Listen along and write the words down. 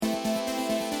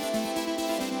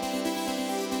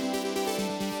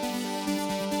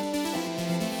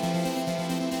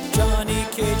Johnny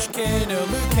Cage, Kano,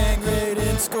 Liu Kang,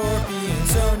 Raiden, Scorpion,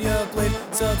 Sonya Blade,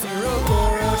 Sub-Zero,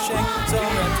 Goro, Shang,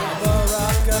 Zora,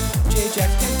 Baraka,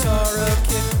 J-Jack, Kintaro,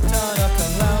 Tanaka,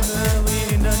 Lao,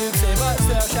 Merlin, Nanook, Sabat,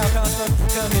 Shao Kahn,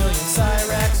 Chameleon,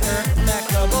 Cyrax, Mac,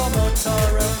 Double,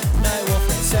 Motaro, Nightwolf,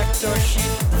 Sector, Sheep,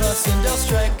 Sindel,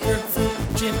 Striker, Fu,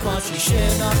 Jin, Quan Chi,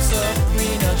 Shinoxo,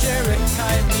 Reno, Jarek,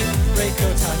 Kaimi,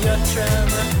 Reiko, Tanya,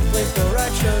 Tremor, Blazco,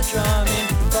 Raicho, Dramin,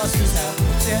 Foster's Now,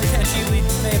 Tenchi, Lee,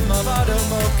 Maeve, Movado,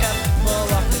 Mocap,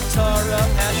 Moloch, Natara,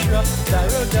 Ashra,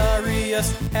 Dairo,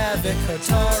 Darius, Havoc,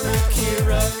 Hotaru,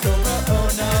 Kira, Cobra,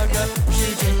 Onaga,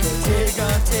 Shujinko,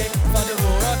 Digante,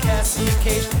 Vandavora, Cassie,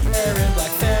 Cage, Aaron,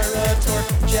 Black, Ferrator,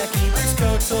 Jackie, Briggs,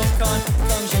 Kotal, Khan,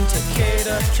 Function,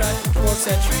 Takeda, Tribe, Quartz,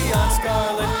 Trion,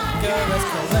 Scarlet, Gareth,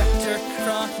 Collector,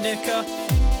 Chronica.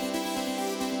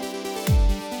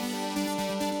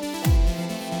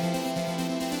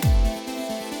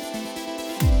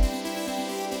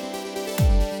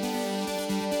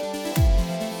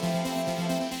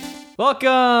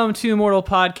 Welcome to Mortal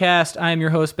Podcast. I am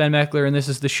your host, Ben Meckler, and this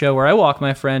is the show where I walk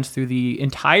my friends through the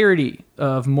entirety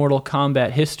of Mortal Kombat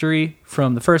history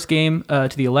from the first game to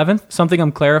the 11th. Something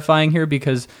I'm clarifying here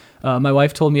because my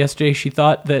wife told me yesterday she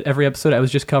thought that every episode I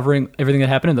was just covering everything that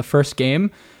happened in the first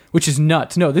game, which is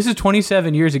nuts. No, this is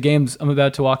 27 years of games I'm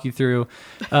about to walk you through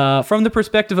from the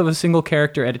perspective of a single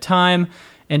character at a time.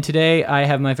 And today I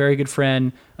have my very good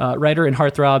friend, writer and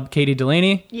heartthrob, Katie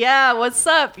Delaney. Yeah, what's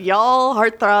up, y'all?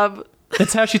 Heartthrob.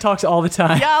 That's how she talks all the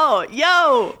time. Yo.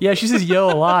 Yeah, she says yo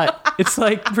a lot. It's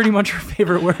like pretty much her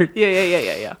favorite word.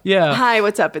 Yeah. Hi,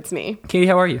 what's up? It's me. Katie,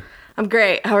 how are you? I'm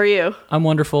great. How are you? I'm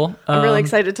wonderful. I'm really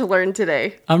excited to learn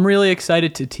today. I'm really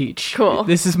excited to teach. Cool.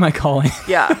 This is my calling.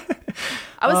 Yeah.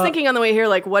 I was thinking on the way here,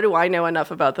 like, what do I know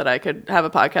enough about that I could have a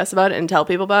podcast about it and tell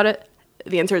people about it?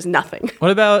 The answer is nothing.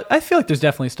 What about, I feel like there's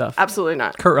definitely stuff. Absolutely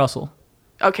not. Kurt Russell.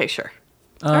 Okay, sure.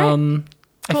 All right.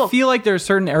 Cool. I feel like there are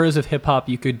certain eras of hip-hop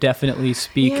you could definitely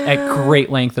speak at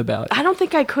great length about. I don't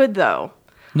think I could, though.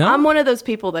 No? I'm one of those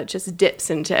people that just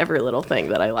dips into every little thing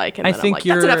that I like. And I then think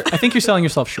I'm like, that's enough. I think you're selling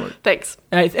yourself short. Thanks.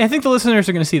 I think the listeners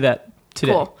are going to see that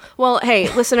today. Cool. Well,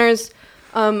 hey, listeners,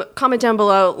 comment down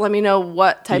below. Let me know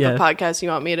what type of podcast you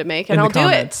want me to make, and I'll do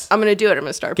it. I'm going to do it. I'm going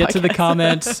to start a podcast. Get to the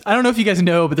comments. I don't know if you guys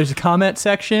know, but there's a comment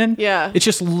section. Yeah. It's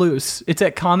just loose. It's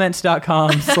at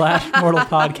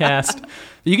comments.com/mortalpodcast.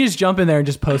 You can just jump in there and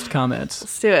just post comments.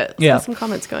 Let's do it. Let's get some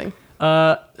comments going.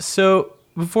 So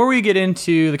before we get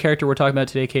into the character we're talking about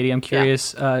today, Katie, I'm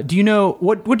curious. Do you know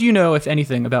what do you know, if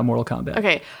anything, about Mortal Kombat?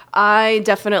 Okay, I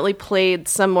definitely played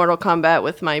some Mortal Kombat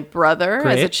with my brother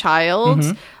as a child.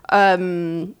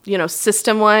 Mm-hmm.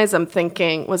 System-wise, I'm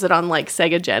thinking, was it on like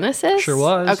Sega Genesis? Sure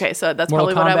was. Okay, so that's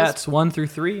Mortal probably Kombat's what I was. 1 through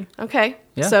 3. Okay,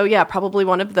 yeah. So yeah, probably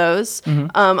one of those. Mm-hmm.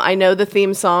 I know the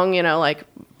theme song, like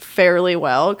fairly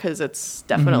well because it's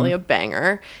definitely a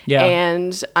banger. Yeah,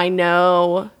 and I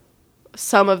know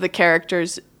some of the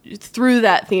characters through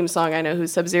that theme song. I know who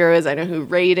Sub-Zero is. I know who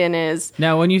Raiden is.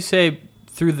 Now, when you say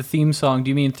through the theme song, do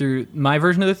you mean through my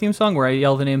version of the theme song where I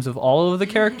yell the names of all of the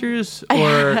characters?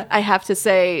 Or I have to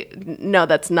say, no,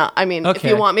 that's not. I mean, if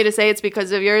you want me to say it's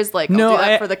because of yours, like, I'll do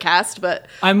that for the cast, but...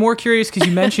 I'm more curious because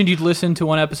you mentioned you'd listened to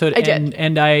one episode,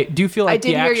 and I do feel like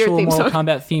the actual Mortal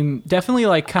Kombat theme definitely,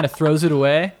 like, kind of throws it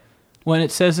away when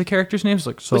it says the character's names,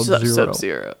 like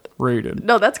Sub-Zero. Raiden.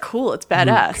 No, that's cool. It's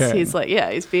badass. He's like,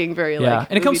 he's being very, like,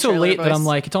 and it comes so late that I'm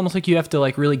like, it's almost like you have to,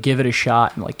 like, really give it a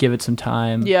shot and, like, give it some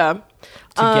time. Yeah.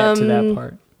 To get to that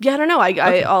part. Yeah, I don't know.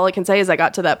 I all I can say is I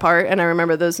got to that part and I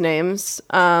remember those names.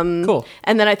 Cool.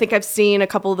 And then I think I've seen a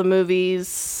couple of the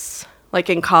movies, like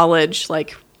in college,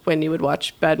 like when you would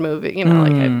watch bad movie,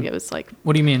 it was like.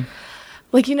 What do you mean?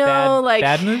 Like,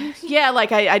 bad movies? Yeah,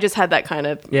 like I just had that kind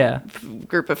of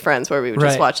group of friends where we would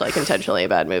just watch like intentionally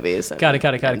bad movies. And, got it.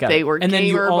 They were and then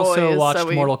you also boys, watched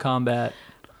Mortal Kombat.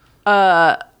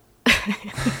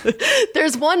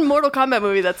 There's one Mortal Kombat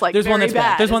movie that's like there's one that's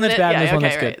bad. There's one that's bad. There's one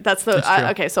that's good. That's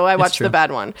okay. So I watched the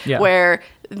bad one where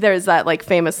there's that like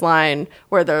famous line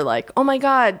where they're like, "Oh my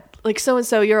god, like so and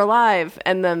so, you're alive,"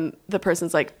 and then the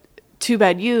person's like, "Too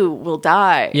bad you will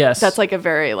die." Yes, that's like a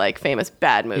very like famous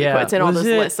bad movie. Yeah. But it's in all this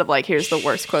list of like, here's the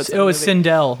worst quotes. It's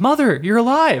Sindel. Mother, you're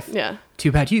alive. Yeah.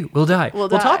 Too bad you will die. We'll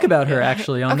talk about her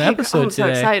actually on the episode today.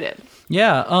 I'm so excited.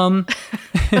 Yeah.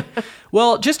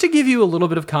 Well, just to give you a little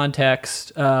bit of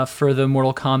context for the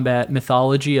Mortal Kombat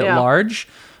mythology at large,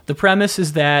 the premise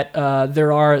is that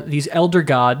there are these elder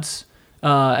gods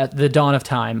at the dawn of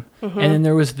time, and then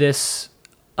there was this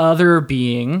other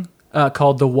being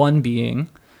called the One Being,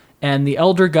 and the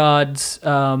elder gods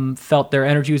felt their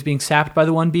energy was being sapped by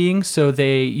the One Being, so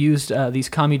they used these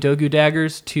Kamidogu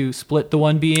daggers to split the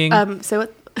One Being. So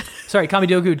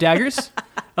Kamidogu daggers.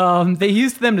 They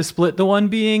used them to split the one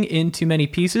being into many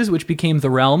pieces, which became the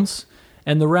realms.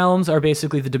 And the realms are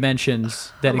basically the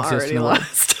dimensions that exist in the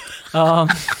world.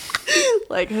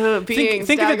 Like beings.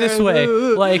 Think of it this way: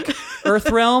 like Earth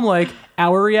realm, like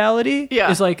our reality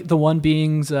is like the one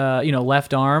being's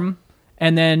left arm.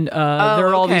 And then there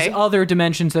are all these other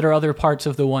dimensions that are other parts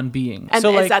of the one being. And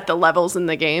so, is that the levels in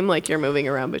the game? Like you're moving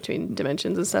around between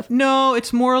dimensions and stuff? No,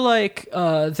 it's more like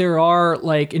there are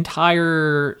like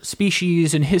entire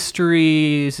species and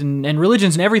histories and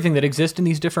religions and everything that exist in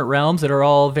these different realms that are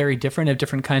all very different, have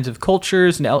different kinds of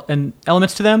cultures and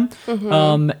elements to them.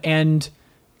 Mm-hmm. And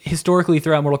historically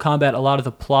throughout Mortal Kombat, a lot of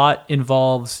the plot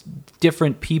involves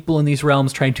different people in these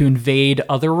realms trying to invade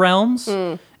other realms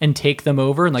and take them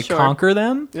over and conquer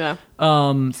them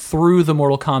through the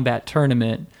Mortal Kombat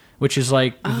tournament, which is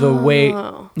like the way.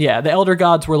 Yeah, the Elder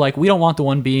Gods were like, we don't want the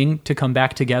one being to come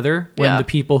back together when the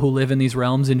people who live in these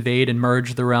realms invade and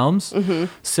merge the realms. Mm-hmm.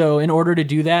 So in order to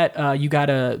do that, you got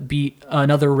to beat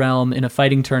another realm in a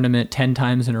fighting tournament 10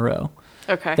 times in a row.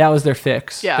 Okay. That was their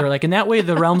fix. Yeah. They're like, in that way,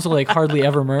 the realms will like hardly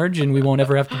ever merge, and we won't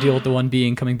ever have to deal with the one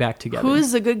being coming back together.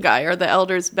 Who's the good guy? Are the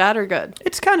elders bad or good?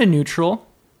 It's kind of neutral.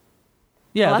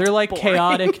 Yeah, they're like boring.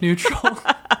 Chaotic neutral.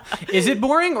 Is it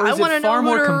boring, or is it far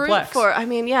more complex? For. I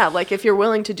mean, yeah, like if you're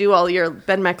willing to do all your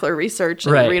Ben Meckler research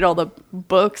and read all the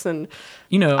books and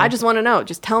I just want to know.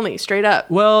 Just tell me straight up.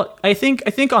 Well, I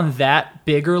think on that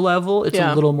bigger level, it's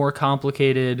a little more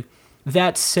complicated.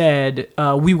 That said,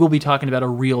 we will be talking about a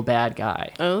real bad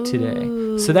guy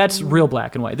today. So that's real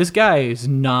black and white. This guy is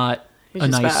not a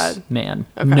nice man.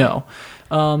 Okay. No.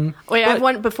 Wait, I have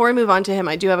one. Before we move on to him,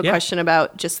 I do have a question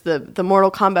about just the Mortal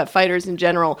Kombat fighters in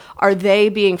general. Are they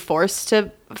being forced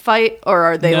to fight, or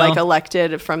are they like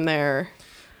elected from their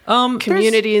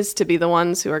communities to be the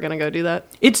ones who are going to go do that?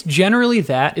 It's generally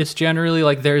that. It's generally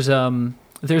like there's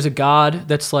a god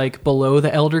that's like below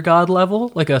the elder god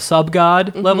level, like a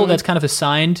sub-god level that's kind of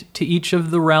assigned to each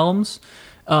of the realms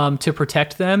to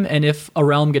protect them. And if a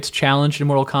realm gets challenged in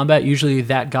Mortal Kombat, usually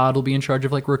that god will be in charge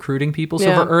of like recruiting people.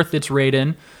 So for Earth, it's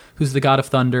Raiden, who's the god of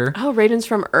thunder. Oh, Raiden's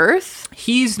from Earth?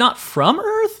 He's not from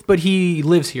Earth, but he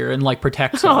lives here and like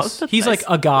protects us. He's nice. Like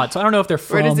a god. So I don't know if they're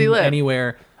from Where does he live?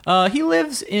 Anywhere. He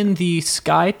lives in the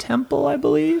Sky Temple, I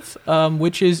believe,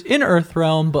 which is in Earth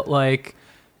realm, but like...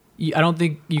 I don't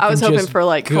think you can. I was hoping for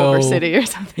like Culver City or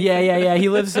something. Yeah. He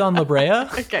lives on La Brea.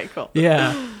 Okay, cool.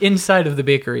 Yeah, inside of the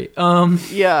bakery.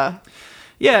 Yeah.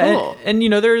 Cool. And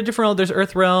there are different. There's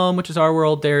Earth Realm, which is our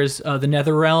world. There's the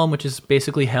Nether Realm, which is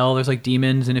basically hell. There's like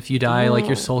demons, and if you die, like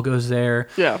your soul goes there.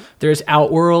 Yeah. There's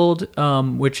Outworld,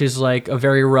 which is like a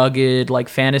very rugged, like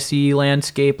fantasy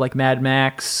landscape, like Mad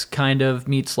Max kind of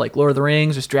meets like Lord of the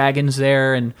Rings. There's dragons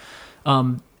there, and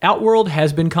Outworld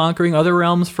has been conquering other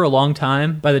realms for a long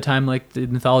time by the time like the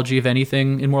mythology of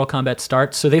anything in Mortal Kombat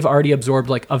starts. So they've already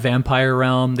absorbed like a vampire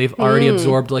realm. They've already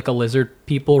absorbed like a lizard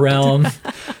people realm.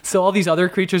 So all these other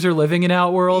creatures are living in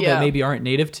Outworld that maybe aren't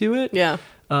native to it. Yeah.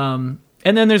 And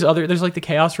then there's like the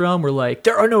Chaos Realm where like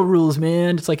there are no rules,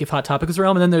 man. It's like if Hot Topic was a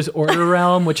realm. And then there's Order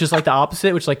Realm, which is like the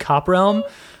opposite, which is like Cop Realm.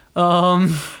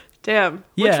 Damn.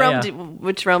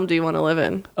 Which realm do you want to live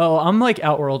in? Oh, I'm like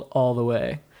Outworld all the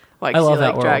way. Like, I love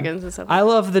that world. Dragons and stuff. I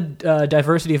love the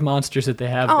diversity of monsters that they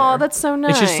have there. Oh, that's so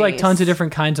nice. It's just like tons of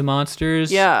different kinds of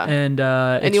monsters. Yeah. And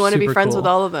you want to be friends with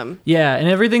all of them. Yeah, and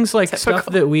everything's like stuff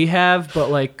that we have,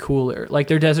 but like cooler. Like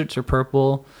their deserts are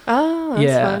purple. Oh,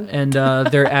 that's fun. And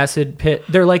their acid pit,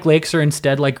 their like lakes are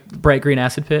instead like bright green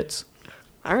acid pits.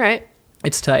 All right.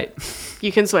 It's tight.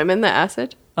 You can swim in the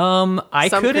acid? Some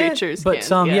couldn't, but can.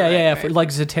 Some, yeah. Right. For like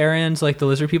Zeterians, like the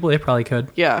lizard people, they probably could.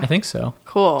 Yeah. I think so.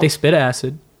 Cool. They spit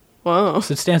acid. Whoa.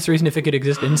 So it stands to reason if it could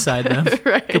exist inside them,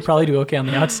 right. Could probably do okay on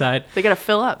the outside. They gotta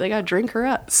fill up. They gotta drink her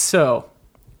up. So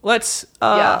let's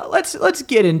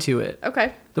get into it.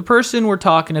 Okay. The person we're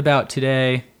talking about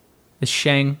today is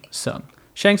Shang Tsung.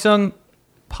 Shang Tsung,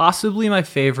 possibly my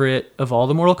favorite of all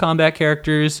the Mortal Kombat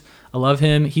characters. I love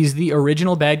him. He's the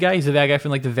original bad guy. He's the bad guy from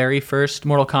like the very first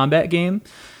Mortal Kombat game.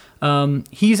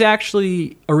 He's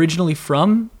actually originally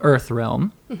from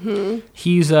Earthrealm. Mm-hmm.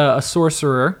 He's a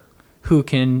sorcerer who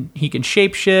can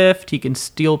shapeshift. He can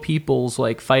steal people's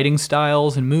like fighting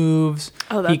styles and moves.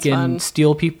 Oh, that's He can fun.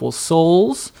 steal people's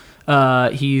souls.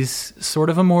 He's sort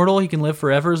of immortal. He can live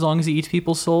forever as long as he eats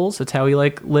people's souls. That's how he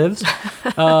like lives.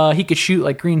 He could shoot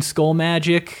like green skull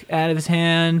magic out of his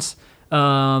hands.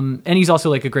 And he's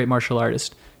also like a great martial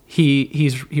artist.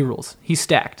 He rules. He's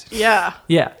stacked. Yeah.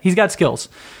 Yeah. He's got skills.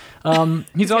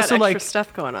 He's also got like extra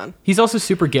stuff going on. He's also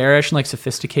super garish and like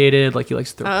sophisticated. Like he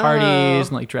likes to throw parties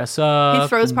and like dress up. He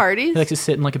throws parties? He likes to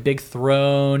sit in like a big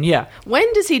throne. Yeah.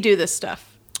 When does he do this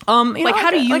stuff? Like,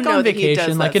 how do you know on that he vacation,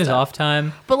 does like that in his stuff? off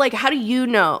time? But like, how do you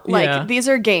know? Like, Yeah. these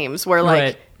are games where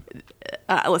like,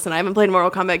 listen, I haven't played a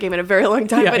Mortal Kombat game in a very long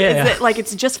time, but is it like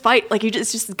it's just fight? Like,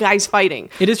 it's just guys fighting.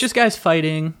 It is just guys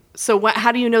fighting. So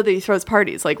how do you know that he throws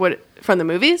parties? Like, what, from the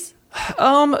movies?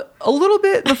 A little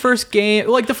bit. The first game,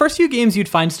 like the first few games, you'd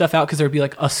find stuff out because there would be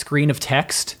like a screen of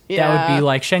text that would be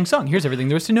like Shang Tsung. Here's everything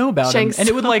there was to know about him, and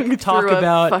it would like talk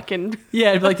about fucking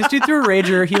it'd be like this dude threw a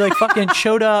rager. He like fucking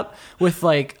showed up with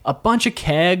like a bunch of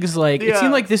kegs. Like it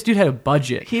seemed like this dude had a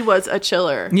budget. He was a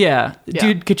chiller. Yeah,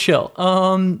 dude could chill.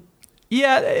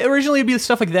 Yeah, originally it'd be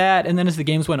stuff like that, and then as the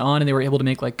games went on, and they were able to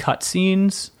make like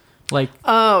cutscenes. Like,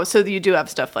 oh, so you do have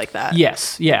stuff like that.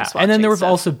 Yes, yeah. And then there have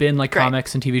also been like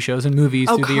comics and TV shows and movies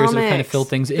through the years that have kind of filled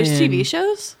things in. There's TV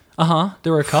shows?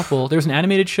 There were a couple. There was an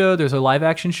animated show, there's a live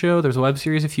action show, there's a web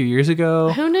series a few years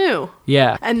ago. Who knew?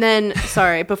 Yeah. And then,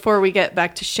 sorry, before we get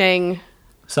back to Shang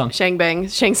Tsung, is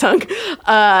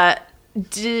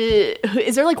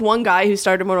there like one guy who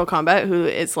started Mortal Kombat who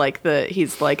is like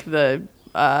there's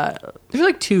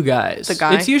like two guys. The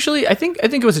guy? It's usually I think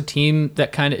it was a team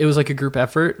that it was like a group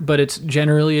effort, but it's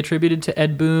generally attributed to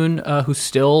Ed Boon, who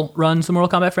still runs the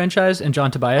Mortal Kombat franchise, and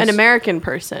John Tobias. An American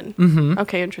person. Mm-hmm.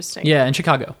 Okay, interesting. Yeah, in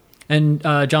Chicago. And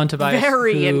John Tobias,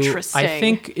 very who interesting. I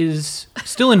think is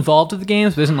still involved with the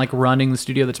games, but isn't like running the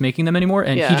studio that's making them anymore.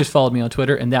 And he just followed me on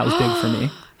Twitter, and that was big for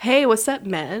me. Hey, what's up,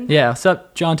 man? Yeah, what's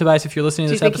up, John Tobias? If you're listening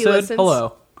to this episode,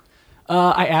 hello.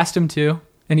 I asked him to.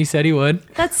 And he said he would.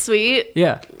 That's sweet.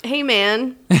 Yeah. Hey,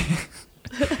 man. I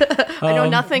know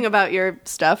nothing about your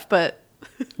stuff, but...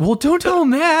 Well, don't tell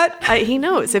him that. He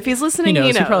knows. If he's listening, he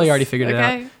knows. He probably already figured it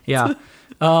out. Yeah.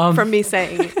 From me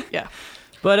saying, yeah.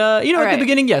 But at the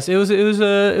beginning, yes, it was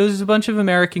a bunch of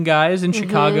American guys in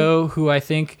Chicago who I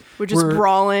think were just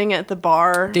brawling at the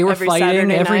bar. They were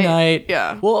fighting every night.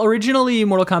 Yeah. Well, originally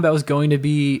Mortal Kombat was going to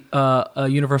be a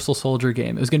Universal Soldier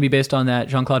game. It was going to be based on that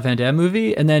Jean-Claude Van Damme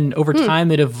movie, and then over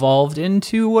time it evolved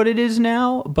into what it is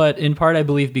now. But in part, I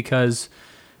believe because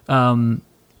John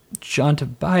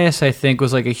Tobias, I think,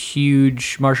 was like a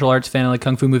huge martial arts fan, like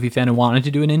kung fu movie fan, and wanted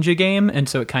to do a ninja game, and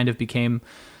so it kind of became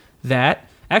that.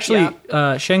 Actually,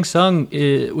 Shang Tsung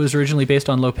was originally based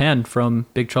on Lo Pan from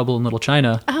Big Trouble in Little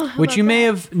China, which you may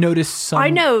have noticed some. I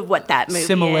know what that movie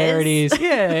similarities. Is.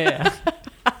 Yeah.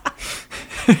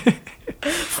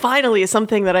 Finally,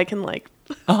 something that I can like.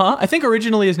 I think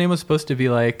originally his name was supposed to be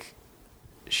like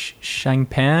Shang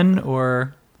Pan,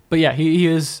 but yeah, he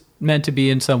is meant to be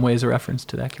in some ways a reference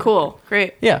to that character. Cool,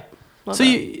 great. Yeah.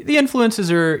 The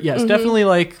influences are definitely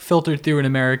like filtered through an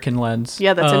American lens.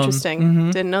 Yeah, that's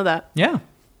interesting. Didn't know that. Yeah.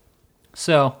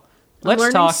 So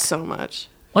let's talk so much.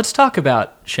 Let's talk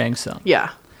about Shang Tsung.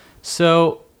 Yeah.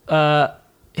 So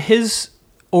his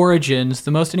origins,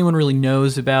 the most anyone really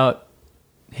knows about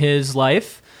his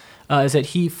life, is that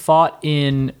he fought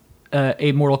in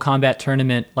a Mortal Kombat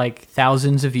tournament like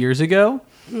thousands of years ago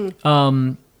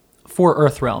for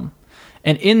Earthrealm,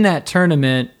 and in that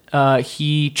tournament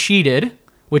he cheated,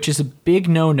 which is a big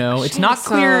no-no. It's not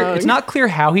clear. It's not clear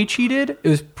how he cheated. It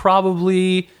was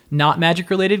probably not magic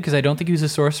related because I don't think he was a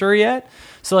sorcerer yet.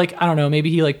 So like I don't know, maybe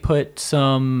he like put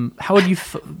some. How would you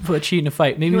put cheat in a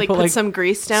fight? Maybe like put some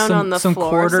grease down on the floor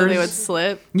quarters. so they would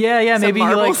slip. Yeah. Maybe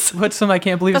marbles. He like put some. I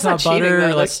can't believe that's it's not cheating, butter. Though.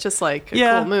 Like, that's just like a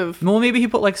cool move. Well, maybe he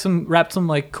put like wrapped some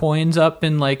like coins up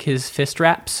in like his fist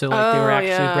wraps, so like they were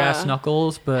actually brass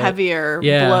knuckles, but heavier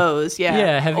blows.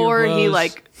 Yeah, heavier or blows. he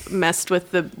like messed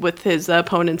with his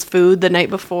opponent's food the night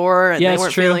before, and they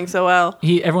weren't feeling so well.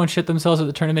 Everyone shit themselves at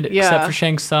the tournament except for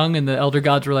Shang Tsung, and the Elder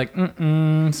Gods were like,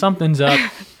 something's up.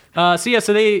 So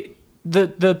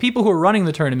the people who were running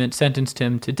the tournament sentenced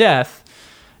him to death,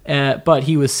 but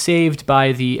he was saved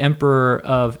by the Emperor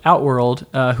of Outworld,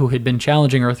 who had been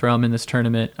challenging Earthrealm in this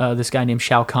tournament, this guy named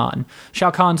Shao Kahn.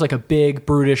 Shao Kahn's like a big,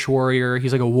 brutish warrior.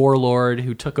 He's like a warlord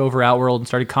who took over Outworld and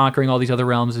started conquering all these other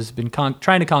realms, has been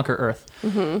trying to conquer Earth.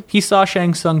 Mm-hmm. He saw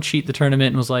Shang Tsung cheat the tournament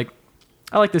and was like,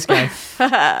 I like this guy.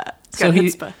 So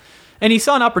he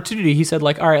saw an opportunity. He said,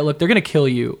 like, all right, look, they're going to kill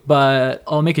you, but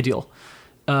I'll make a deal.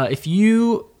 If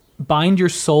you bind your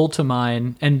soul to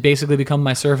mine and basically become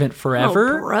my servant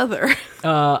forever, brother,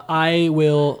 I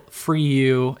will free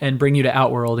you and bring you to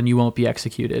Outworld, and you won't be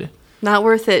executed. Not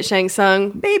worth it, Shang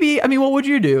Tsung. Maybe. I mean, what would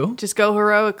you do? Just go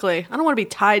heroically. I don't want to be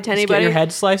tied to anybody. Get your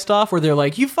head sliced off, where they're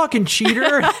like, "You fucking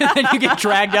cheater!" And then you get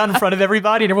dragged down in front of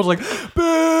everybody, and everyone's like,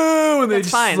 "Boo!" And that's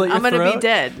fine. I'm gonna be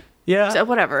dead. Yeah, so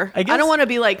whatever. I don't want to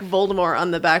be like Voldemort on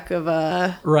the back of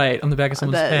right on the back of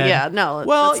someone's head. Yeah, no.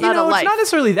 Well, that's not a life. It's not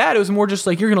necessarily that. It was more just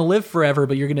like you're gonna live forever,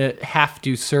 but you're gonna have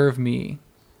to serve me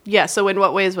Yeah, so in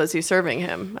what ways was he serving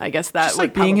him? I guess that Just would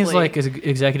like being his probably- like his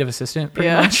executive assistant, pretty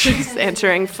yeah, much. just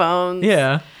answering phones.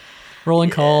 Yeah.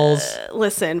 Rolling calls.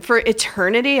 Listen, for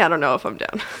eternity, I don't know if I'm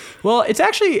down. Well, it's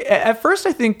actually, at first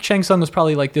I think Shang Tsung was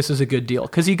probably like, this is a good deal.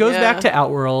 Because he goes Yeah. back to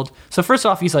Outworld. So first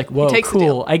off, he's like, whoa, takes the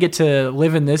deal. cool. I get to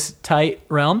live in this tight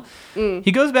realm.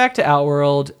 He goes back to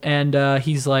Outworld and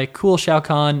he's like, cool, Shao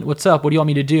Kahn, what's up? What do you want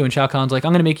me to do? And Shao Kahn's like,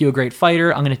 I'm going to make you a great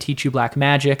fighter. I'm going to teach you black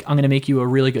magic. I'm going to make you a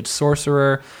really good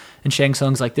sorcerer. And Shang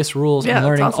Tsung's like, this rules. Yeah, I'm that's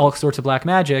learning awesome. all sorts of black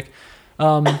magic.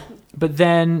 But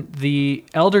then the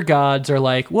Elder Gods are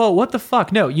like, whoa, what the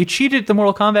fuck? No, you cheated at the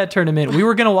Mortal Kombat tournament. We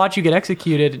were going to watch you get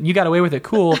executed, and you got away with it.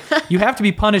 Cool. You have to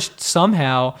be punished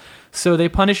somehow. So they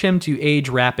punish him to age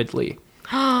rapidly.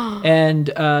 And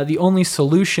the only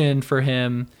solution for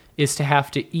him is to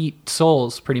have to eat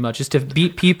souls, pretty much, is to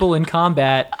beat people in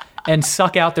combat and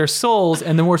suck out their souls.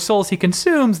 And the more souls he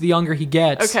consumes, the younger he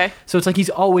gets. Okay. So it's like he's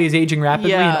always aging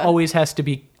rapidly and Yeah. always has to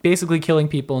be basically killing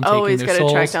people and taking Always their got to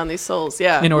souls track down these souls.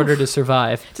 Yeah. in order to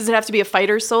survive. Does it have to be a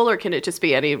fighter's soul, or can it just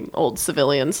be any old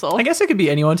civilian soul? I guess it could be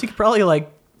anyone's. He could probably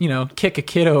like, kick a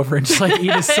kid over and just like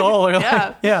eat his soul. Or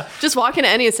Yeah. yeah. Just walk into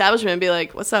any establishment and be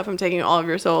like, "What's up? I'm taking all of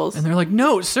your souls." And they're like,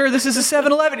 no, sir, this is a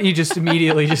 7-Eleven. And you just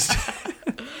immediately just...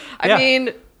 I Yeah. mean,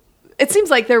 it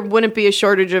seems like there wouldn't be a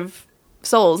shortage of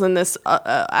souls in this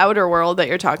outer world that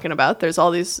you're talking about. There's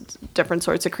all these different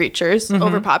sorts of creatures,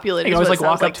 overpopulated. You is always what like it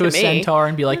walk sounds up to a me. centaur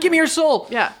and be like, give me your soul.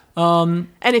 Yeah. And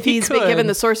if he he's been could. given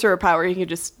the sorcerer power, he could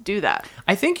just do that.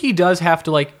 I think he does have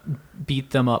to like beat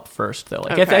them up first, though.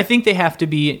 Like Okay. I think they have to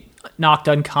be knocked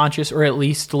unconscious or at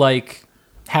least like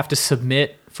have to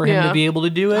submit for him Yeah. to be able to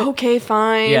do it. Okay,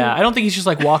 fine. Yeah, I don't think he's just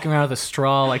like walking around with a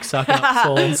straw, like sucking up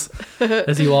souls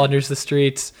as he wanders the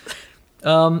streets.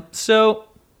 So,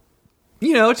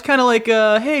 it's kind of like,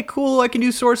 hey, cool, I can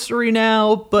do sorcery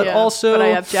now, but Yeah, also, but I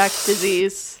have Jack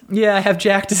disease. yeah, I have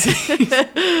Jack disease.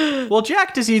 Well,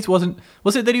 Jack disease was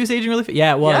it that he was aging really fast?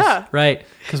 Yeah, it was. Yeah. Right,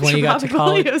 because when he got to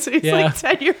Probably college, He's like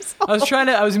 10 years old.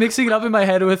 I was mixing it up in my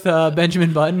head with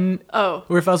Benjamin Button. Oh,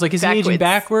 Where if I was like, is he aging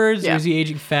backwards Yeah. or is he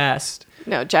aging fast?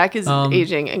 No, Jack is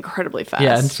aging incredibly fast.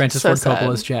 Yeah, and Francis So Ford sad.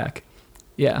 Coppola's Jack.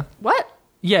 Yeah. What?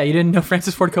 Yeah, you didn't know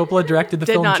Francis Ford Coppola directed the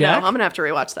Did film not Jack? know. I'm gonna have to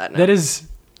rewatch that now. That is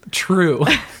true.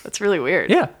 That's really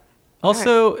weird. Yeah.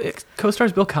 Also, it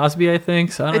co-stars Bill Cosby, I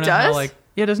think. So I don't It know how, does? like,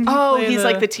 yeah, doesn't he? Oh, play he's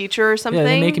like the teacher or something. Yeah,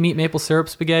 they make him eat maple syrup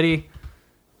spaghetti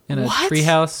in a What?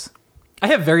 treehouse. I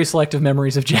have very selective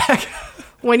memories of Jack.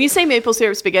 When you say maple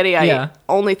syrup spaghetti, I Yeah.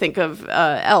 only think of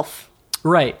Elf.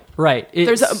 right.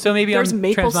 So maybe there's I'm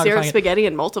maple syrup transmogrifying it. spaghetti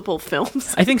in multiple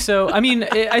films. I think so. I mean,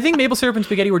 I think maple syrup and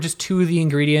spaghetti were just two of the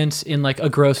ingredients in like a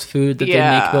gross food that they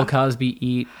Yeah. make Bill Cosby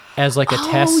eat as like a Oh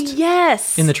test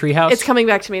yes, in the treehouse. It's coming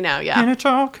back to me now. And Yeah. it's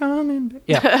all coming back.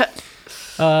 Yeah.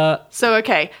 So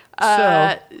okay.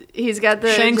 He's got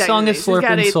the Shang Tsung is he's got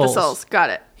slurping to eat the souls. souls. Got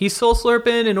it. He's soul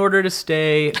slurping in order to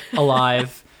stay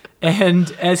alive.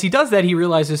 And as he does that, he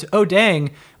realizes, oh, dang,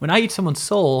 when I eat someone's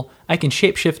soul, I can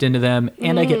shapeshift into them,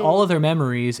 and I get all of their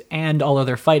memories and all of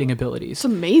their fighting abilities. It's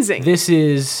amazing. This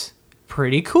is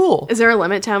pretty cool. Is there a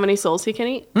limit to how many souls he can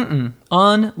eat?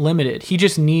 Unlimited. He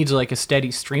just needs like a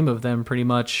steady stream of them, pretty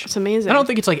much. It's amazing. I don't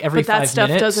think it's like every But that 5 stuff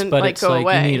minutes, doesn't, but like, it's go like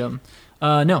away. you need them.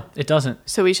 No, it doesn't.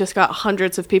 So he's just got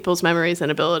hundreds of people's memories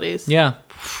and abilities. Yeah.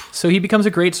 So he becomes a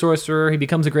great sorcerer. He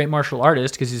becomes a great martial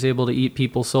artist because he's able to eat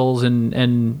people's souls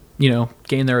and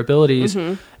gain their abilities.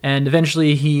 Mm-hmm. And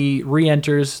eventually he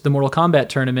re-enters the Mortal Kombat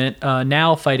tournament,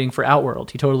 now fighting for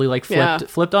Outworld. He totally like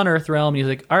flipped on Earthrealm. And he's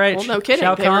like, all right, Well, no kidding.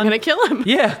 Shao They were Kahn. going to kill him.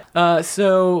 Yeah.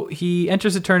 So he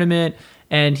enters the tournament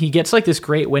and he gets like this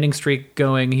great winning streak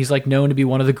going. He's like known to be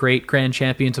one of the great grand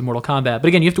champions of Mortal Kombat. But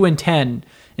again, you have to win 10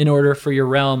 in order for your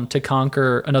realm to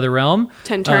conquer another realm.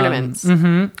 10 tournaments.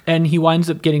 And he winds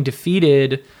up getting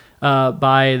defeated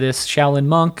by this Shaolin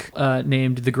monk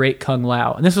named the Great Kung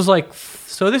Lao. And this is like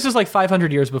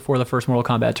 500 years before the first Mortal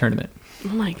Kombat tournament. Oh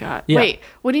my god! Yeah. Wait,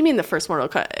 what do you mean the first Mortal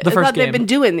Kombat? The I first thought they've game. been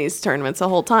doing these tournaments the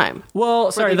whole time.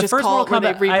 Well, sorry, the first Mortal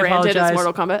Kombat. Were they I rebranded as apologize.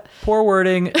 Mortal Kombat? Poor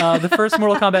wording. The first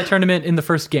Mortal Kombat tournament in the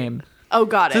first game. Oh,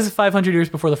 got This it. is 500 years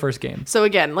before the first game. So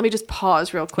again, let me just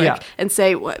pause real quick Yeah. and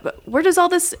say, where does all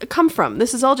this come from?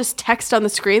 This is all just text on the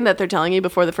screen that they're telling you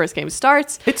before the first game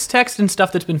starts. It's text and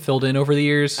stuff that's been filled in over the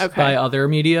years Okay. by other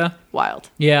media. Wild.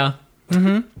 Yeah. All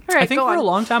right, I think go for on. a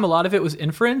long time, a lot of it was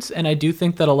inference, and I do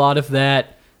think that a lot of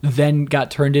that then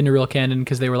got turned into real canon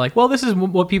because they were like, well, this is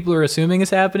what people are assuming is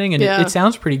happening, and Yeah. it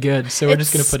sounds pretty good, so we're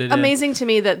just going to put it in. It's amazing to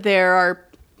me that there are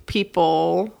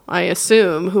people, I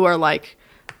assume, who are like,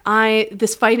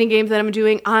 this fighting game that I'm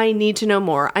doing, I need to know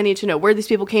more. I need to know where these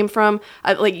people came from.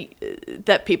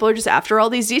 That people are just after all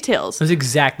these details. It was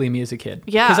exactly me as a kid.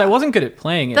 Yeah. Because I wasn't good at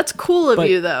playing it. That's cool of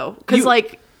you, though. Because,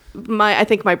 I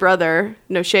think my brother,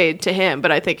 no shade to him,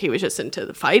 but I think he was just into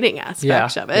the fighting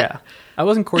aspect of it. Yeah. I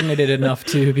wasn't coordinated enough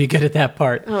to be good at that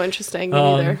part. Oh, interesting. Me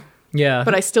neither. Yeah.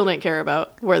 But I still didn't care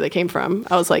about where they came from.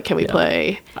 I was like, can we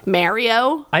play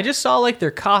Mario? I just saw like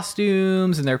their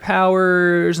costumes and their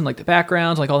powers and like the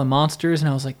backgrounds, like all the monsters. And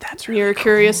I was like, that's really You're a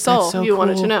curious soul. You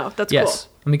wanted to know. That's cool.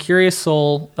 I'm a curious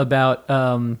soul about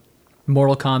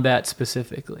Mortal Kombat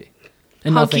specifically.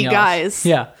 And hunky nothing else. Guys.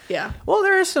 Yeah. Well,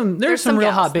 there's some real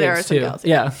gals. hot babes too. Gals.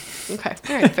 Yeah. Okay.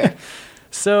 All right. Fair.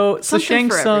 So Something Shang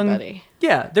for Tsung. everybody.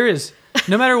 Yeah, there is.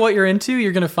 No matter what you're into,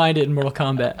 you're gonna find it in Mortal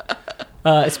Kombat.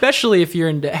 Especially if you're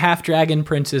into half dragon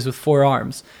princes with 4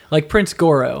 arms, like Prince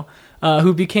Goro,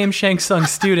 who became Shang Tsung's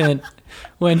student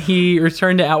when he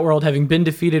returned to Outworld, having been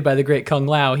defeated by the great Kung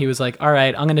Lao. He was like, all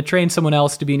right, I'm going to train someone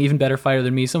else to be an even better fighter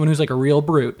than me, someone who's like a real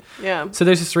brute. Yeah. So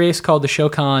there's this race called the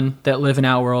Shokan that live in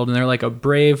Outworld, and they're like a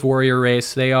brave warrior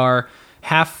race. They are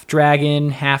half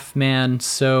dragon, half man,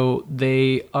 so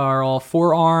they are all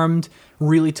 4-armed,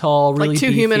 really tall, really like 2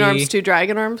 beefy. human arms, 2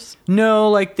 dragon arms? No,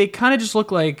 like they kind of just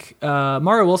look like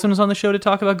Mara Wilson was on the show to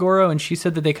talk about Goro, and she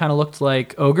said that they kind of looked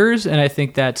like ogres, and I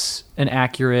think that's an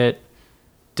accurate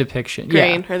depiction.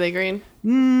 Green. Yeah. Are they green?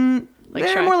 Like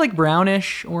they're more like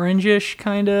brownish, orangish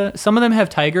kind of. Some of them have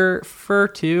tiger fur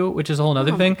too, which is a whole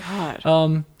other thing.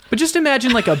 God. But just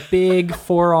imagine like a big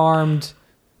 4-armed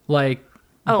like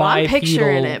I'm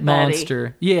picturing bipedal it, monster.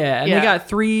 Betty. Yeah, and they got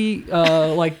 3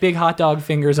 like big hot dog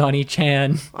fingers on each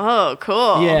hand. Oh,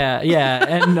 cool. Yeah,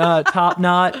 and top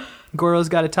knot. Goro's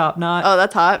got a top knot. Oh,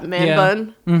 that's hot. Man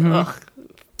bun. Mm-hmm. Ugh.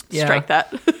 Strike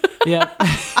that. Yeah.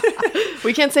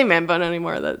 We can't say man bun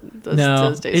anymore.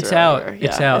 Those days it's are out. over.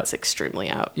 It's out. It's extremely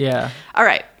out. Yeah. All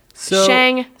right. So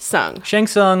Shang Tsung. Shang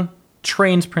Tsung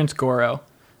trains Prince Goro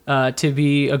to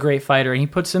be a great fighter, and he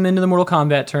puts him into the Mortal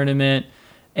Kombat tournament.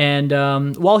 And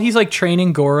while he's like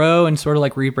training Goro and sort of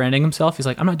like rebranding himself, he's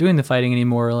like, I'm not doing the fighting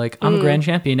anymore. Like, I'm a grand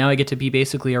champion. Now I get to be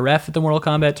basically a ref at the Mortal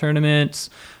Kombat tournaments.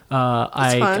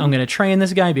 I'm going to train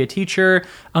this guy, be a teacher.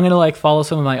 I'm going to like follow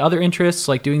some of my other interests,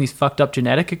 like doing these fucked up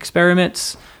genetic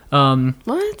experiments.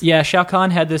 What? Yeah, Shao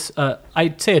Kahn had this,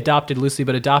 I'd say adopted loosely,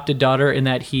 but adopted daughter in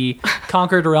that he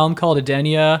conquered a realm called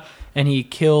Edenia, and he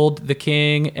killed the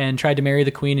king and tried to marry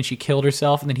the queen, and she killed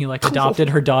herself, and then he like adopted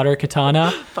her daughter,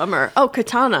 Kitana. Bummer. Oh,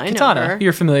 Kitana. I know her.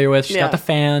 You're familiar with. She's got the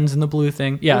fans and the blue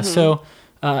thing. Yeah, so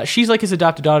she's like his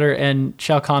adopted daughter, and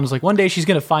Shao Kahn was like, one day she's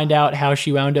going to find out how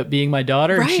she wound up being my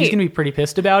daughter, and she's going to be pretty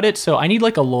pissed about it, so I need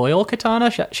like a loyal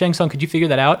Kitana. Shang Tsung, could you figure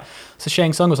that out? So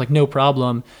Shang Tsung was like, no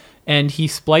problem. And he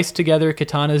spliced together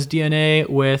Kitana's DNA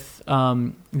with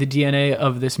the DNA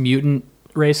of this mutant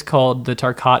race called the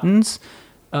Tarkatans.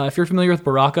 If you're familiar with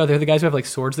Baraka, they're the guys who have like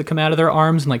swords that come out of their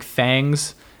arms and like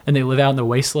fangs, and they live out in the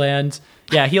wasteland.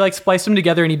 Yeah, he like spliced them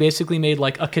together, and he basically made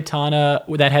like a katana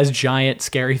that has giant,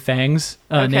 scary fangs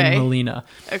named Mileena.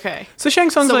 Okay. So Shang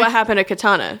Tsung's So like, what happened to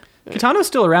Kitana? Kitana's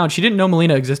still around. She didn't know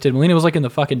Mileena existed. Mileena was like in the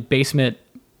fucking basement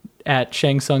at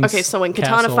Shang Tsung's Okay, so when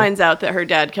Kitana castle. finds out that her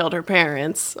dad killed her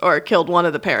parents, or killed one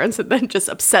of the parents, and then just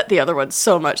upset the other one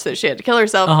so much that she had to kill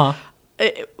herself,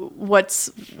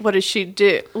 what does she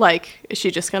do? Like, is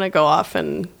she just gonna go off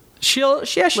and she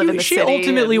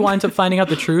ultimately winds up finding out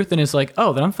the truth and is like,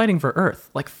 oh, then I'm fighting for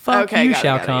Earth. Like, fuck you,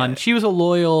 Shao Kahn. She was a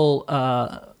loyal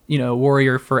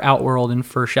warrior for Outworld and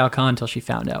for Shao Kahn until she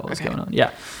found out what was going on. Yeah.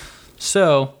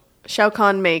 So Shao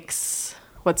Kahn makes,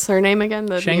 what's her name again?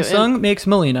 The Shang Tsung makes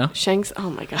Mileena. Oh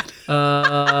my god.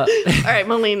 All right,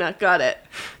 Mileena, got it.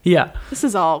 Yeah. This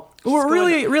is all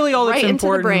really all that's right important.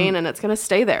 into the brain, and it's gonna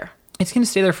stay there. It's going to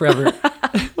stay there forever.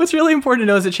 What's really important to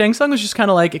know is that Shang Tsung was just kind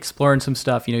of like exploring some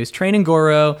stuff. You know, he's training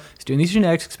Goro, he's doing these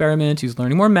genetics experiments, he's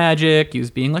learning more magic, he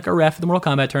was being like a ref at the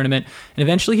Mortal Kombat tournament, and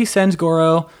eventually he sends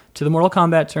Goro to the Mortal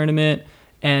Kombat tournament,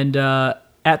 and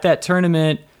at that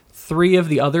tournament, 3 of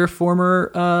the other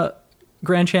former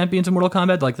grand champions of Mortal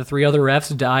Kombat, like the 3 other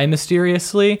refs, die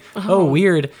mysteriously. Oh,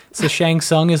 weird. So Shang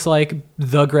Tsung is like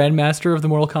the grandmaster of the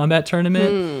Mortal Kombat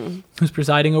tournament, who's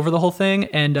presiding over the whole thing.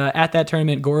 And at that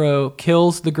tournament, Goro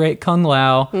kills the great Kung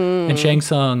Lao, and Shang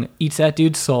Tsung eats that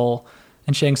dude's soul.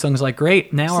 And Shang Tsung's like,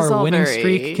 great, now our winning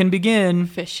streak can begin.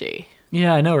 Fishy.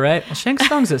 Yeah, I know, right? Shang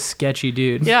Tsung's a sketchy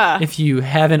dude. Yeah. If you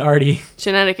haven't already.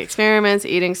 Genetic experiments,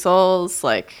 eating souls,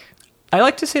 like... I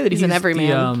like to say that he's an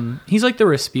everyman. He's like the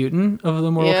Rasputin of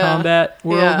the Mortal Kombat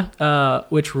world,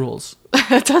 which rules.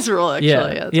 It does rule,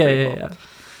 actually. Yeah.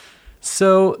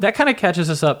 So that kind of catches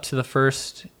us up to the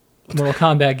first Mortal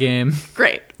Kombat game.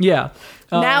 Great. Yeah.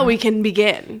 Now we can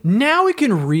begin. Now we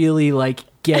can really like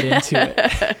get into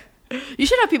it. You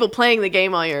should have people playing the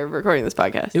game while you're recording this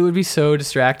podcast. It would be so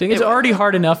distracting. It's already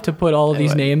hard enough to put all of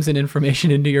these names and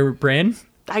information into your brain.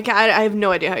 I have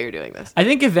no idea how you're doing this. I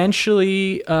think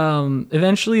eventually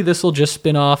this will just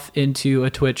spin off into a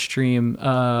Twitch stream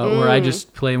where I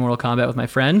just play Mortal Kombat with my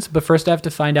friends. But first, I have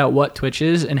to find out what Twitch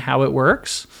is and how it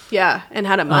works. Yeah, and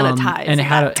how to monetize and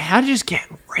how to just get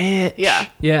rich.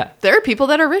 Yeah. There are people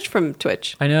that are rich from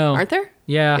Twitch. I know, aren't there?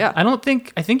 Yeah.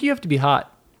 I think you have to be hot.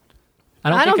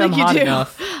 I don't think I'm hot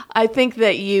enough. I think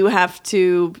that you have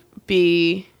to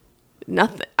be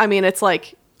nothing. I mean, it's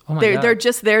like. Oh they're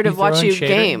just there to watch you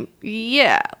game.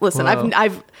 Yeah. Listen,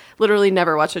 I've literally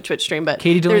never watched a Twitch stream, but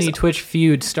Katie Delaney Twitch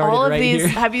feud started all of right these, here.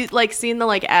 Have you like seen the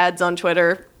like ads on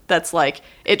Twitter that's like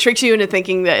it tricks you into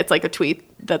thinking that it's like a tweet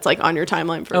that's like on your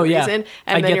timeline for a reason,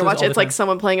 and then you're watching it's like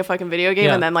someone playing a fucking video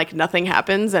game and then like nothing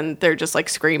happens and they're just like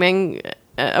screaming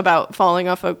about falling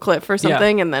off a cliff or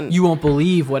something and then you won't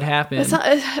believe what happened. It's not,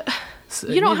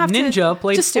 you don't have Ninja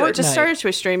played just do Fortnite. it. Just start a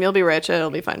Twitch stream. You'll be rich. It'll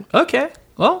be fine. Okay.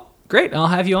 Well. Great, I'll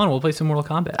have you on. We'll play some Mortal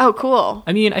Kombat. Oh, cool.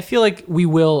 I mean, I feel like we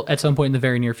will at some point in the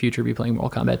very near future be playing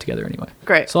Mortal Kombat together anyway.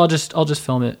 Great. So I'll just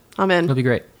film it. I'm in. It'll be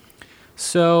great.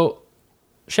 So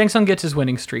Shang Tsung gets his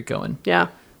winning streak going. Yeah.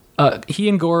 He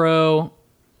and Goro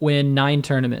win 9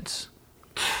 tournaments.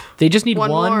 They just need one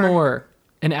more.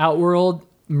 And Outworld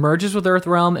merges with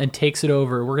Earthrealm and takes it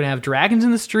over. We're gonna have dragons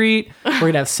in the street. We're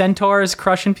gonna have centaurs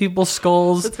crushing people's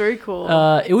skulls. That's very cool.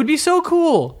 It would be so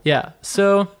cool. Yeah.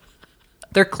 So.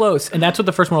 They're close, and that's what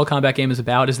the first Mortal Kombat game is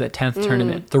about, is that 10th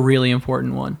tournament, the really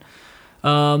important one.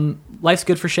 Life's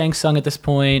good for Shang Tsung at this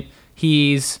point.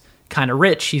 He's kind of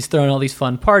rich. He's throwing all these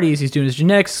fun parties. He's doing his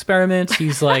genetics experiments.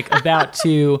 He's like about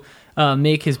to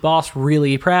make his boss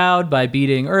really proud by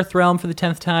beating Earthrealm for the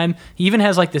 10th time. He even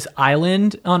has like this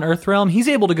island on Earthrealm. He's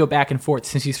able to go back and forth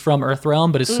since he's from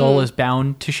Earthrealm, but his soul is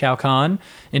bound to Shao Kahn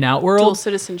in Outworld. Dual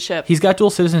citizenship. He's got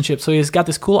dual citizenship, so he's got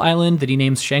this cool island that he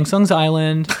names Shang Tsung's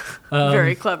Island.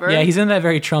 Very clever. Yeah, he's in that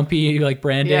very Trumpy like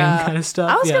branding kind of stuff.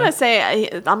 I was gonna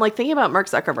say I'm like thinking about Mark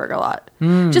Zuckerberg a lot,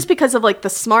 just because of like the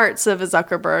smarts of a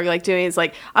Zuckerberg, like doing. He's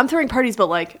like, I'm throwing parties, but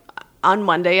like. On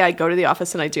Monday, I go to the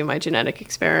office and I do my genetic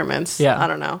experiments. Yeah. I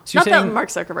don't know. So not that Mark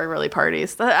Zuckerberg really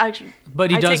parties. That actually,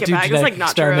 but he does do genetic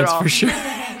experiments for sure.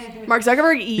 Mark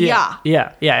Zuckerberg?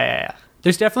 Yeah.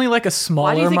 There's definitely like a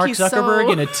smaller Mark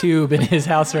Zuckerberg in a tube in his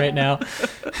house right now.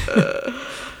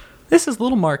 This is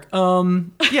little Mark.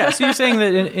 Yeah, so you're saying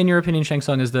that in your opinion, Shang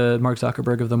Tsung is the Mark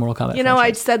Zuckerberg of the Mortal Kombat franchise.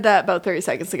 I said that about 30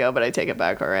 seconds ago, but I take it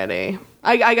back already.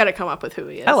 I got to come up with who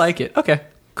he is. I like it. Okay,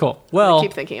 cool. Well, I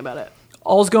keep thinking about it.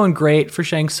 All's going great for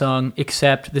Shang Tsung,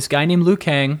 except this guy named Liu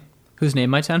Kang, whose name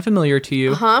might sound familiar to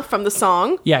you. From the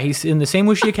song. Yeah, he's in the same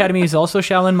Wuxi Academy. He's also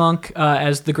Shaolin monk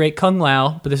as the great Kung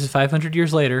Lao, but this is 500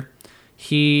 years later.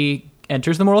 He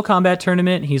enters the Mortal Kombat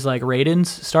tournament. He's like Raiden's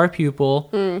star pupil,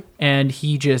 and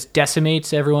he just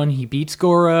decimates everyone. He beats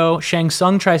Goro. Shang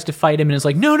Tsung tries to fight him and is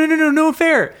like, no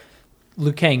fair.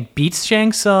 Liu Kang beats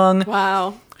Shang Tsung.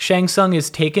 Wow. Shang Tsung is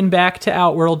taken back to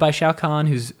Outworld by Shao Kahn,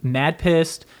 who's mad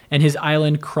pissed, and his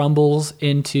island crumbles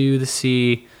into the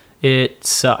sea. It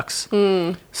sucks.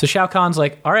 So Shao Kahn's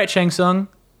like, all right, Shang Tsung,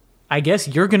 I guess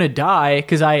you're going to die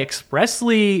because I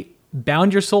expressly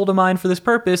bound your soul to mine for this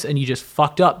purpose, and you just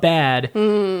fucked up bad.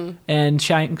 And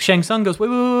Shang Tsung goes,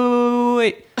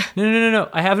 wait. No.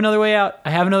 I have another way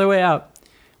out.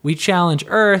 We challenge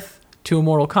Earth to a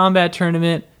Mortal Kombat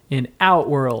tournament in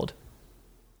Outworld.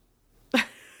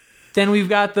 Then we've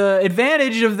got the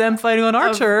advantage of them fighting on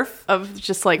our turf. Of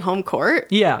just like home court?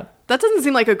 Yeah. That doesn't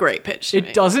seem like a great pitch to me.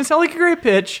 It doesn't sound like a great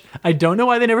pitch. I don't know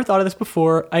why they never thought of this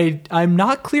before. I'm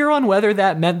not clear on whether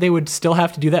that meant they would still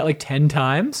have to do that like 10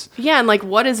 times. Yeah, and like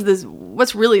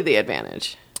what's really the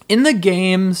advantage? In the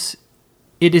games,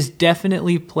 it is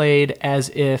definitely played as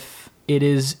if it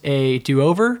is a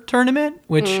do-over tournament,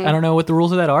 which I don't know what the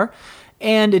rules of that are.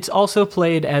 And it's also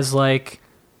played as like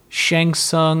Shang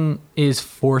Tsung is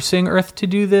forcing Earth to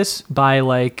do this by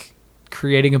like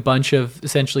creating a bunch of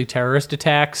essentially terrorist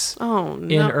attacks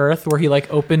in Earth, where he like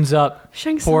opens up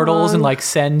portals and like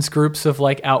sends groups of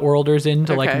like Outworlders in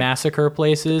to like massacre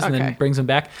places and then brings them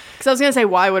back. Because I was gonna say,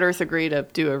 why would Earth agree to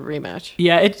do a rematch?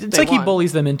 Yeah, it's like he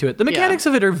bullies them into it. The mechanics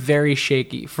of it are very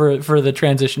shaky for the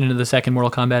transition into the second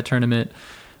Mortal Kombat tournament,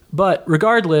 but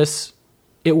regardless,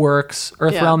 it works.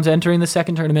 Earthrealm's entering the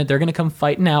second tournament. They're going to come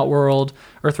fight in Outworld.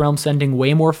 Earthrealm's sending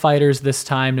way more fighters this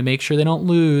time to make sure they don't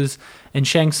lose. And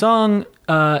Shang Tsung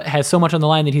has so much on the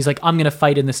line that he's like, I'm going to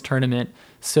fight in this tournament.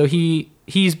 So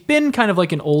he's been kind of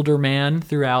like an older man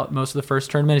throughout most of the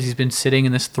first tournament, as he's been sitting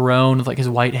in this throne with like his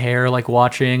white hair, like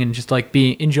watching and just like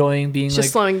enjoying being just like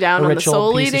slowing down on the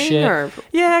soul eating. Or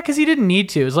yeah, because he didn't need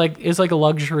to. It's like a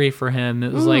luxury for him.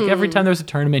 It was like every time there was a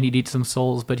tournament, he'd eat some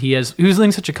souls, but he was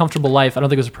living such a comfortable life. I don't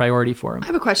think it was a priority for him. I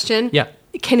have a question. Yeah.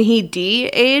 Can he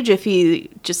de-age if he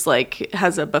just like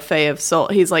has a buffet of soul?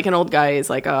 He's like an old guy. He's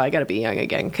like, oh, I gotta be young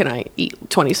again. Can I eat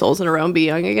 20 souls in a row and be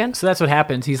young again? So that's what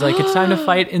happens. He's like, it's time to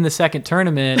fight in the second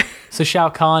tournament. So Shao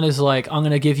Kahn is like, I'm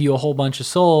gonna give you a whole bunch of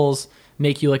souls,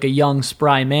 make you like a young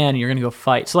spry man, and you're gonna go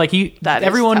fight. So like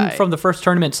everyone from the first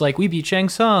tournament's like, we beat Shang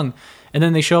Tsung, and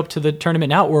then they show up to the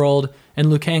tournament in Outworld, and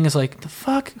Liu Kang is like, the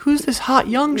fuck, who's this hot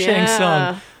young Shang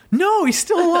Tsung? No, he's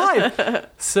still alive.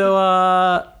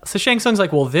 So Shang Tsung's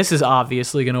like, well, this is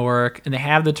obviously going to work. And they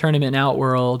have the tournament in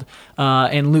Outworld,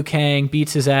 and Liu Kang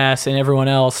beats his ass and everyone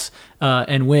else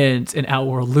and wins, and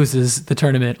Outworld loses the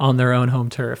tournament on their own home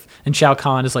turf. And Shao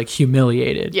Kahn is like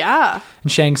humiliated. Yeah. And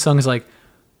Shang Tsung is like,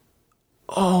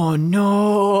 oh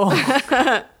no.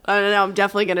 I don't know, I'm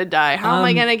definitely going to die. How am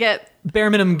I going to get... Bare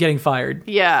minimum getting fired.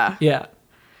 Yeah. Yeah.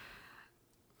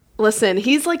 Listen,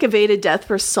 he's like evaded death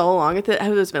for so long.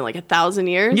 It's been like 1,000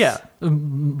 years. Yeah,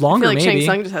 longer. I feel like maybe.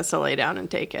 Shang Tsung just has to lay down and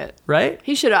take it. Right?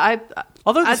 He should have.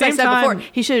 Although at the same time, before,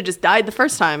 he should have just died the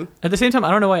first time. At the same time,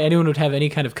 I don't know why anyone would have any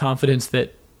kind of confidence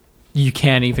that you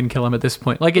can't even kill him at this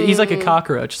point. Like he's like a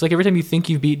cockroach. It's like every time you think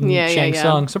you've beaten Shang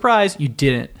Tsung, surprise, you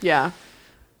didn't. Yeah.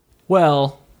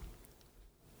 Well,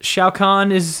 Shao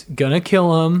Kahn is gonna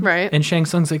kill him, right? And Shang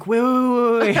Tsung's like,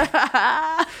 wait.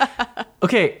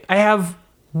 Okay, I have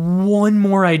one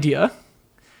more idea.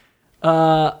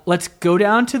 Let's go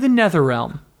down to the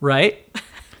Netherrealm, right?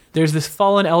 There's this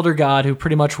fallen elder god who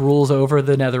pretty much rules over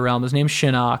the Netherrealm. His name's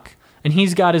Shinnok, and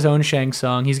he's got his own Shang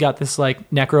Tsung. He's got this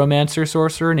like necromancer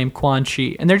sorcerer named Quan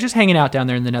Chi, and they're just hanging out down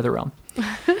there in the Netherrealm.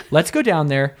 Let's go down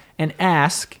there and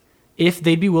ask if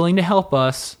they'd be willing to help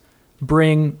us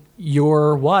bring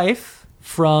your wife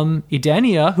from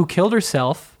Edenia, who killed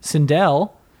herself,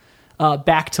 Sindel,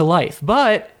 back to life.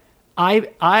 But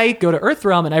I go to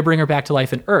Earthrealm and I bring her back to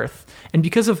life in Earth. And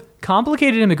because of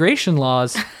complicated immigration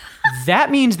laws,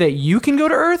 that means that you can go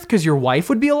to Earth because your wife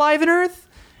would be alive in Earth.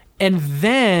 And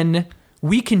then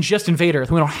we can just invade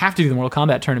Earth. We don't have to do the Mortal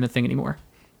Kombat tournament thing anymore.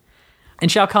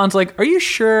 And Shao Kahn's like, are you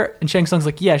sure? And Shang Tsung's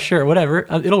like, yeah, sure, whatever.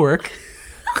 It'll work.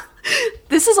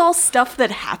 This is all stuff that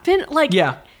happened? Like,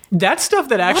 yeah, that's stuff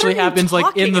that actually happens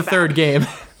like in the third game.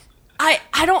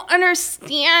 I don't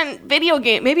understand video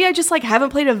game. Maybe I just like haven't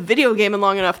played a video game in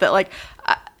long enough that like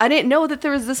I didn't know that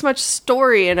there was this much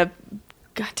story in a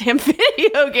goddamn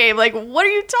video game. Like, what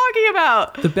are you talking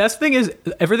about? The best thing is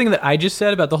everything that I just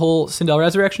said about the whole Sindel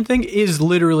resurrection thing is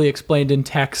literally explained in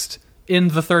text in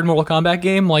the third Mortal Kombat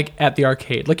game, like at the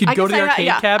arcade. Like you'd go to the arcade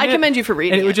cabinet. I commend you for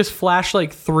reading and it would just flash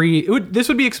like this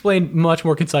would be explained much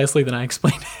more concisely than I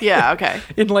explained it. Yeah, okay.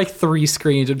 In like 3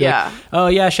 screens. It'd be like, oh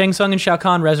yeah, Shang Tsung and Shao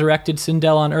Kahn resurrected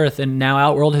Sindel on Earth, and now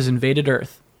Outworld has invaded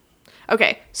Earth.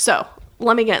 Okay, so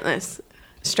let me get this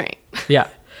straight. Yeah.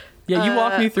 Yeah, you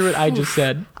walk me through what I just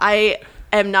said. I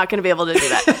am not going to be able to do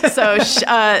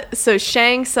that. So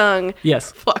Shang Tsung.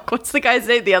 Yes. Fuck, what's the guy's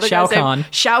name? The other Shao guy's Kahn. name?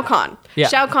 Shao Kahn. Yeah.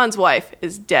 Shao Kahn's wife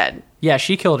is dead. Yeah,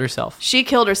 she killed herself. She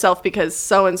killed herself because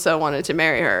so-and-so wanted to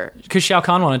marry her. Because Shao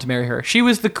Kahn wanted to marry her. She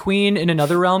was the queen in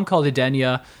another realm called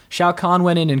Edenia. Shao Kahn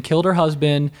went in and killed her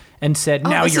husband and said,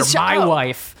 now you're my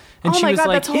wife. And she was like,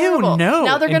 that's horrible. Ew, no.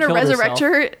 Now they're going to resurrect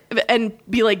her and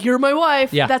be like, you're my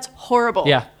wife. Yeah. That's horrible.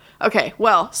 Yeah. Okay,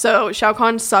 well, so Shao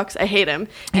Kahn sucks. I hate him.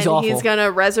 He's awful. He's going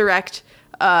to resurrect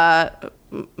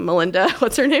Melinda.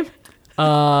 What's her name?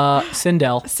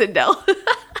 Sindel.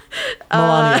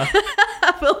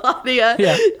 Melania.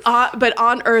 Yeah. But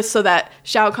on Earth so that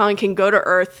Shao Kahn can go to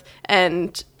Earth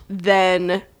and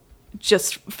then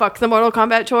just fuck the Mortal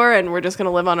Kombat tour and we're just going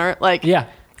to live on Earth. Like, yeah.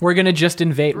 We're going to just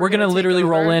invade. We're going to literally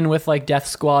roll in with like death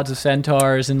squads of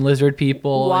centaurs and lizard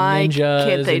people and ninjas and dragons. Why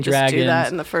can't they just do that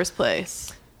in the first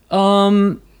place?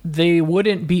 They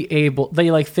wouldn't be able. They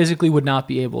like physically would not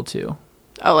be able to.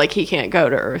 Oh, like he can't go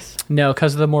to Earth. No,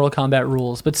 because of the Mortal Kombat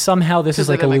rules. But somehow this is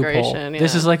like a loophole. Yeah.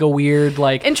 This is like a weird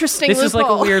like interesting. This loophole. is like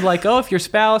a weird like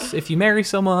if you marry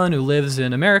someone who lives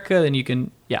in America, then you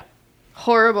can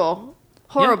Horrible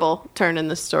turn in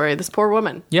this story. This poor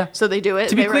woman. Yeah. So they do it.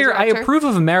 To be clear, I approve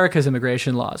of America's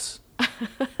immigration laws.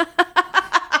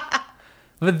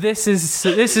 But this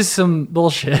is some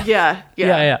bullshit. Yeah.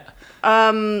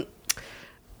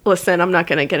 Listen, I'm not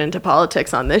going to get into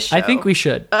politics on this show. I think we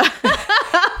should.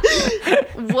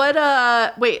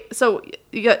 Wait, so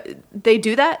they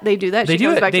do that? They do that? They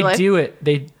do it. They do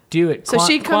it. Do it. So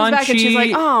she comes back and she's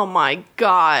like, oh my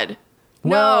God.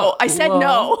 No, I said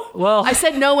no. Well, I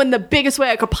said no in the biggest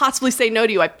way I could possibly say no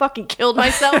to you. I fucking killed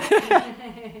myself.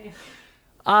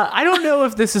 I don't know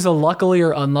if this is a luckily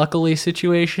or unluckily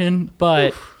situation,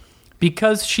 but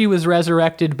because she was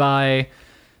resurrected by,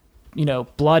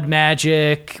 blood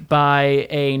magic, by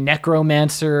a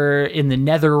necromancer in the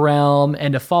nether realm,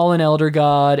 and a fallen elder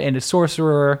god, and a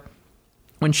sorcerer,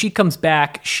 when she comes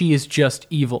back, she is just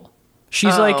evil.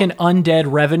 She's like an undead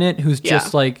revenant who's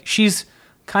just like, she's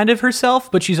kind of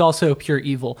herself, but she's also pure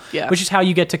evil. Yeah. Which is how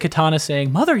you get to Katana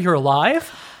saying, "Mother, you're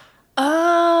alive."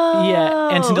 Oh.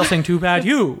 Yeah, and Sindel saying, "Too bad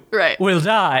you will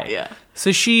die." Yeah.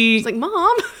 So she's like,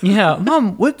 "Mom." Yeah,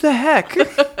 Mom, what the heck?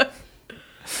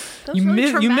 You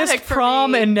missed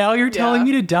prom and now you're telling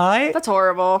me to die? That's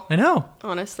horrible. I know.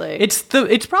 Honestly. It's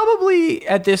probably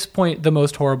at this point the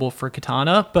most horrible for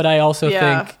Katana, but I also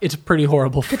think it's pretty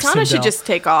horrible for Katana Sindel. should just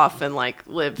take off and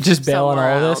live just bail on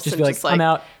all this. Just be like, I'm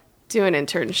out. Do an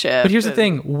internship. But here's the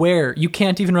thing, where you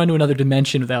can't even run to another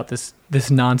dimension without this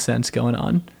nonsense going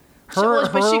on.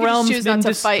 But she can just choose not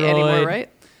to fight anymore, right?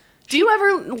 Do you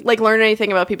ever learn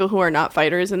anything about people who are not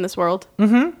fighters in this world?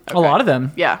 Mm-hmm. Okay. A lot of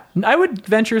them. Yeah. I would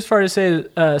venture as far to say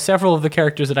several of the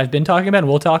characters that I've been talking about and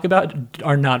we'll talk about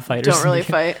are not fighters. Don't really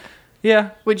fight.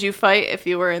 Yeah. Would you fight if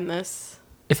you were in this?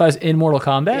 If I was in Mortal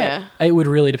Kombat? Yeah. It would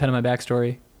really depend on my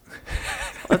backstory.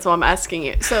 That's what I'm asking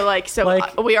you. So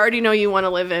we already know you want to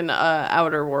live in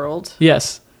Outer World.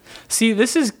 Yes. See,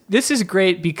 this is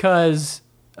great because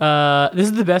this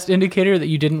is the best indicator that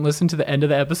you didn't listen to the end of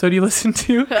the episode you listened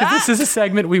to. Because this is a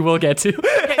segment we will get to.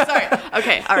 Okay, sorry.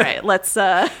 Okay, all right. Let's.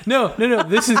 No.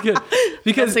 This is good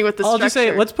because with I'll just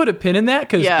say let's put a pin in that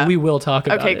because we will talk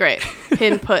about it. Okay, great.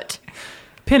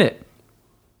 Pin it.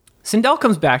 Sindel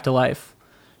comes back to life.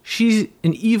 She's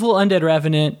an evil undead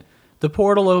revenant. The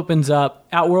portal opens up.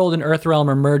 Outworld and Earthrealm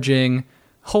are merging.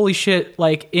 Holy shit!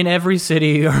 In every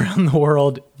city around the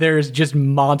world, there's just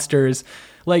monsters.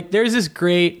 There's this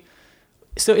great...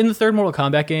 So in the third Mortal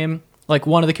Kombat game,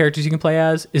 one of the characters you can play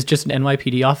as is just an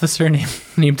NYPD officer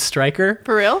named Stryker.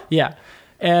 For real? Yeah.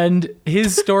 And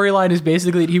his storyline is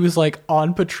basically he was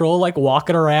on patrol,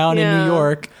 walking around in New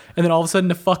York, and then all of a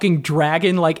sudden a fucking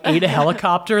dragon ate a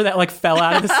helicopter that fell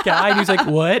out of the sky, and he was like,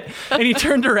 "What?" And he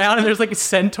turned around and there's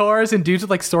centaurs and dudes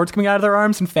with swords coming out of their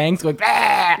arms and fangs going,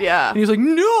 "Ah!" Yeah. And he was like,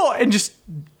 "No!" and just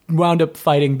wound up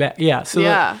fighting back. Yeah. So he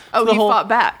fought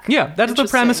back. Yeah, that's the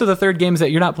premise of the third game, is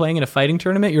that you're not playing in a fighting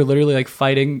tournament. You're literally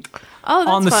fighting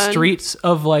on the streets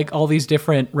of all these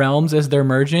different realms as they're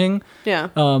merging. Yeah.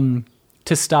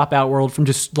 To stop Outworld from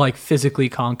just physically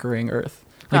conquering Earth.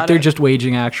 They're just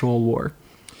waging actual war.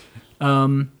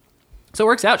 So it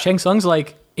works out. Shang Tsung's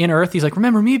in Earth. He's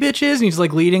 "Remember me, bitches?" And he's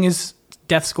leading his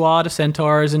death squad of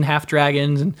centaurs and half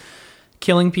dragons and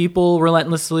killing people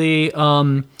relentlessly.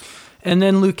 And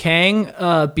then Liu Kang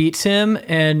beats him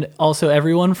and also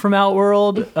everyone from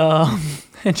Outworld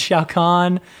and Shao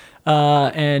Kahn.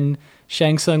 And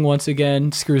Shang Tsung once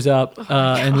again screws up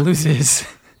and loses.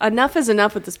 Enough is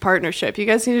enough with this partnership. You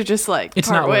guys need to just it's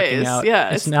part not ways. Working out. Yeah,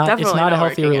 it's not a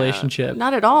healthy relationship. Out.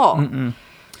 Not at all. Mm-mm.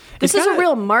 This is a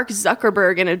real Mark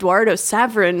Zuckerberg and Eduardo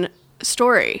Saverin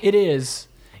story. It is.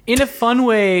 In a fun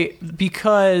way,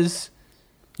 because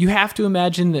you have to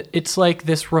imagine that it's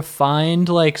this refined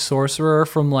sorcerer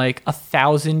from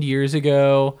 1,000 years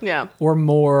ago or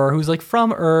more, who's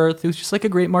from Earth, who's just a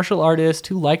great martial artist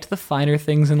who liked the finer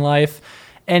things in life.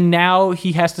 And now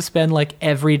he has to spend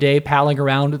every day palling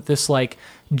around with this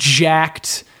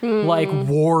jacked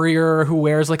warrior who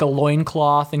wears a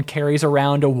loincloth and carries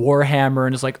around a warhammer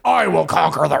and is "I will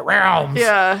conquer the realms."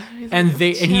 Yeah. And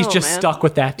he's just stuck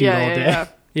with that dude all day.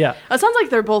 Yeah. It sounds like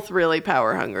they're both really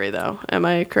power hungry, though. Am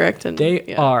I correct?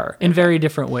 They are in very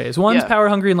different ways. One's power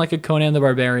hungry in a Conan the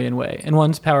Barbarian way, and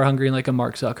one's power hungry in a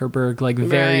Mark Zuckerberg,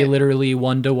 very literally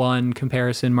 1-to-1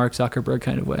 comparison Mark Zuckerberg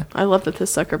kind of way. I love that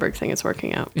this Zuckerberg thing is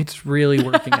working out. It's really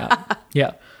working out.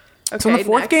 Yeah. Okay, so in the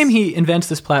fourth game, he invents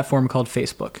this platform called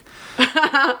Facebook.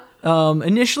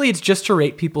 Initially, it's just to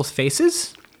rate people's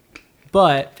faces,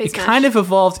 but it kind of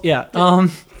evolved. Yeah. All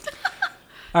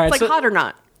right. It's hot or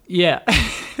not. Yeah.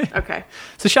 Okay.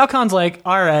 So Shao Kahn's all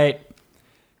right,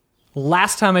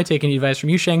 last time I take any advice from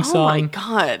you, Shang Tsung. Oh my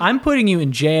God. I'm putting you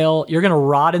in jail. You're going to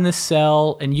rot in this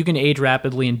cell, and you can age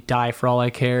rapidly and die for all I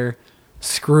care.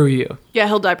 Screw you. Yeah,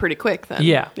 he'll die pretty quick then.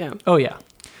 Yeah. Oh, yeah.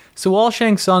 So while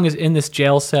Shang Tsung is in this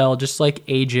jail cell, just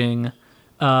aging,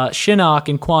 Shinnok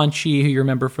and Quan Chi, who you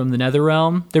remember from the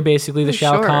Netherrealm, they're basically the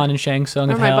Shao Kahn and Shang Tsung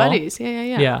of hell. They're my buddies. Yeah.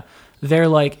 Yeah. They're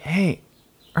hey,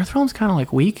 Earthrealm's kind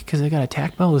of weak because they got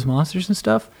attacked by all those monsters and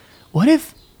stuff. What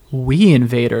if we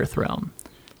invade Earthrealm?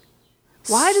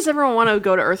 Why does everyone want to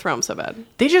go to Earthrealm so bad?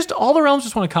 All the realms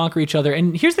just want to conquer each other.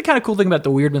 And here's the kind of cool thing about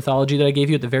the weird mythology that I gave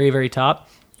you at the very, very top.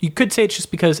 You could say it's just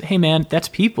because, hey man, that's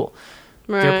people.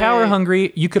 Right. They're power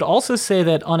hungry. You could also say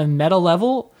that on a meta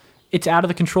level, it's out of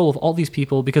the control of all these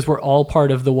people because we're all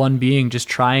part of the one being just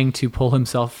trying to pull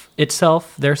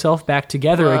their self back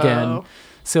together again.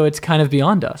 So it's kind of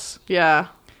beyond us. Yeah.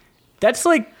 That's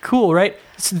like cool, right?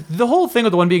 So the whole thing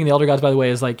with the one being the Elder Gods, by the way,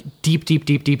 is like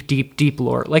deep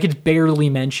lore. Like it's barely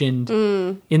mentioned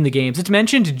in the games. It's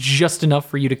mentioned just enough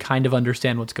for you to kind of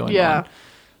understand what's going on.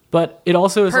 But it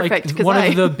also is like one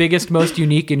of the biggest, most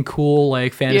unique and cool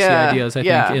like fantasy ideas, I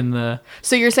think, in the...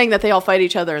 So you're saying that they all fight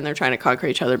each other and they're trying to conquer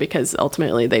each other because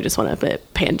ultimately they just want to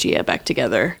put Pangea back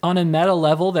together. On a meta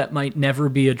level that might never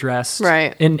be addressed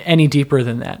in any deeper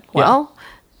than that. Well,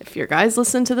 if your guys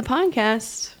listen to the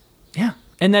podcast... Yeah.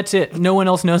 And that's it. No one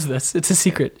else knows this. It's a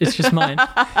secret. It's just mine.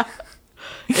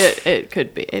 It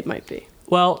could be. It might be.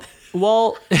 Well,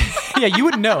 yeah, you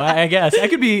wouldn't know, I guess.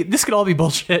 This could all be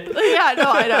bullshit. Yeah, no,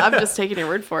 I know. I'm just taking your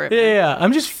word for it. Yeah.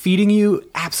 I'm just feeding you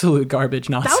absolute garbage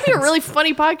nonsense. That would be a really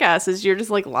funny podcast, is you're just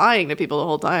like lying to people the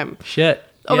whole time. Shit.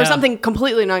 Over something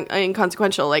completely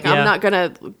inconsequential. Like, I'm not going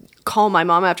to call my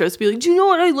mom after this and be like, do you know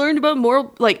what I learned about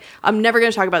moral... Like, I'm never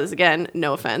going to talk about this again.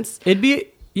 No offense. It'd be...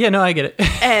 Yeah, no, I get it.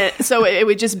 And so it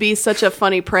would just be such a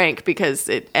funny prank because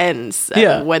it ends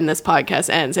when this podcast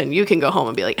ends, and you can go home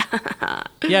and be like,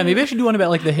 yeah, maybe I should do one about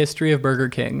like the history of Burger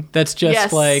King. That's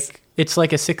just like, it's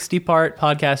like a 60-part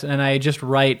podcast, and I just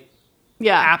write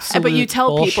absolute but you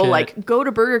tell bullshit. People like, go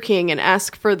to Burger King and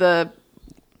ask for the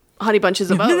honey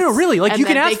bunches of oats. No, really. Like you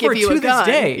can ask for it to this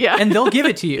day, and they'll give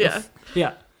it to you.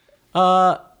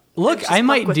 Look, I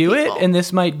might do it, and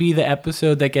this might be the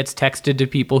episode that gets texted to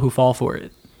people who fall for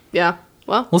it. Yeah.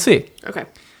 Well, we'll see. Okay.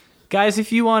 Guys,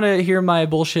 if you want to hear my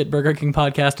bullshit Burger King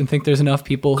podcast and think there's enough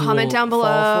people who comment down below.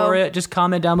 Fall for it, just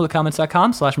comment down below,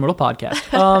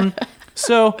 comments.com/mortalpodcast.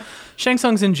 So Shang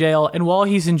Tsung's in jail, and while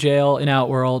he's in jail in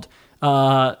Outworld,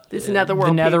 this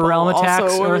Netherworld the Netherrealm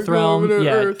attacks Earthrealm.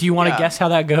 Yeah. Do you want to guess how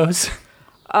that goes?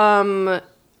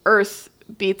 Earth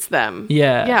beats them.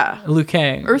 Yeah. Yeah. Liu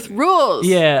Kang. Earth rules.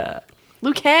 Yeah.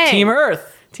 Liu Kang. Team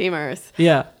Earth.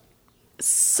 Yeah.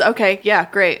 Okay, yeah,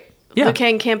 great. Yeah. Liu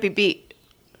Kang can't be beat.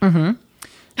 Mm-hmm.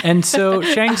 And so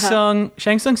Shang Tsung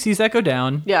sees that go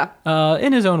down. Yeah.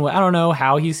 In his own way. I don't know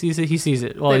how he sees it. He sees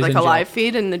it while he's like in a jail. live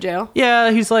feed in the jail? Yeah,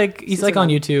 he's like on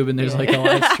YouTube, and there's like a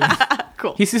live stream.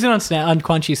 Cool. He sees it on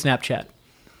Quan Chi's Snapchat.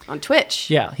 On Twitch.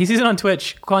 Yeah, he sees it on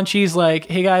Twitch. Quan Chi's like,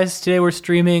 hey guys, today we're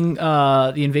streaming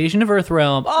the invasion of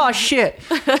Earthrealm. Oh, shit.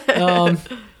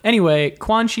 Anyway,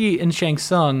 Quan Chi and Shang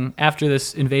Tsung, after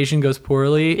this invasion goes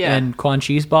poorly, and Quan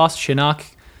Chi's boss, Shinnok,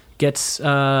 gets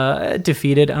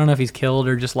defeated. I don't know if he's killed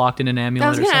or just locked in an amulet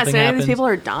or something happens. Any of these people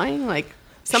are dying? Like,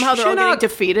 somehow they're all getting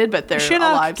defeated, but they're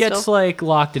alive still? Shinnok gets, like,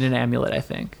 locked in an amulet, I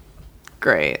think.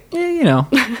 Great. Yeah, you know,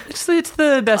 it's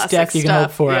the best death you can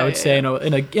hope for, I would say, in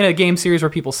a game series where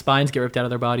people's spines get ripped out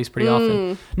of their bodies pretty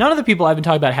often. None of the people I've been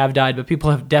talking about have died, but people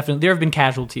have definitely... There have been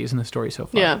casualties in the story so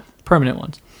far. Yeah. Permanent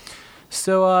ones.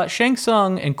 So Shang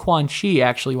Tsung and Quan Chi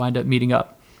actually wind up meeting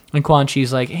up. And Quan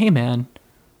Chi's like, hey, man,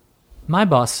 my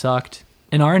boss sucked,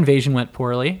 and our invasion went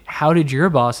poorly. How did your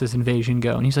boss's invasion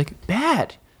go? And he's like,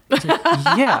 bad. He's like,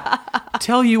 yeah.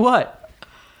 Tell you what.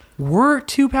 We're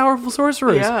two powerful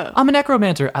sorcerers. Yeah. I'm a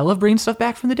necromancer. I love bringing stuff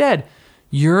back from the dead.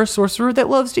 You're a sorcerer that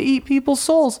loves to eat people's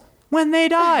souls when they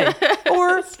die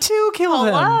or to kill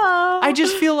them. I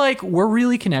just feel like we're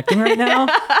really connecting right now.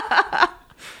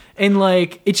 And,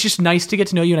 like, it's just nice to get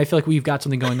to know you, and I feel like we've got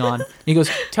something going on. And he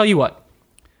goes, tell you what,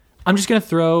 I'm just going to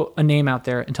throw a name out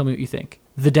there and tell me what you think.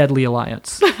 The Deadly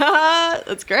Alliance.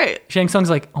 That's great. Shang Tsung's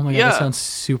like, oh my God, that sounds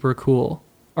super cool.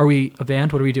 Are we a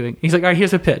band? What are we doing? He's like, all right,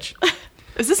 here's a pitch.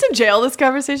 Is this in jail this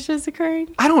conversation is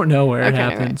occurring? I don't know where it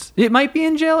happens. Right. It might be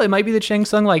in jail. It might be that Shang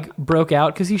Tsung, like, broke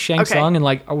out because he's Shang Tsung and,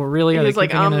 like, oh, really? Are they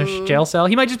keeping him in a jail cell?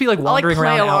 He might just be, like, wandering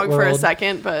around Outworld. I'll, like, play along for a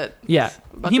second, but... Yeah.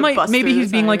 He might, maybe he's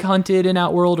being, like, hunted in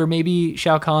Outworld, or maybe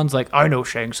Shao Kahn's like, I know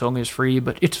Shang Tsung is free,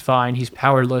 but it's fine. He's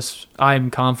powerless.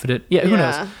 I'm confident. Yeah, who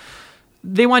knows?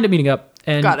 They wind up meeting up,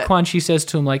 and Quan Chi says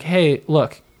to him, like, hey,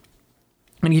 look,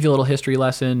 I'm going to give you a little history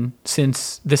lesson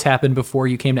since this happened before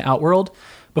you came to Outworld.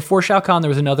 Before Shao Kahn, there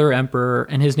was another emperor,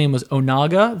 and his name was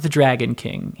Onaga, the Dragon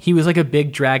King. He was like a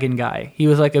big dragon guy. He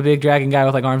was like a big dragon guy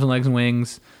with like arms and legs and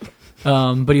wings.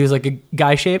 But he was like a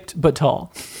guy-shaped, but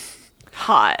tall.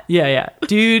 Hot. Yeah.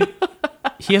 Dude,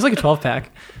 he has like a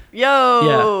 12-pack.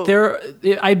 Yo!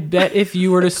 Yeah. I bet if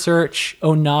you were to search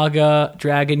Onaga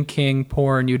Dragon King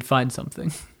porn, you'd find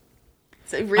something.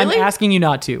 Really? I'm asking you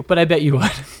not to, but I bet you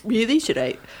would. Really? Should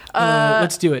I?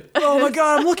 Let's do it. Oh my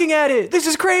God, I'm looking at it. This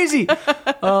is crazy.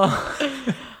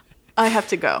 I have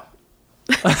to go.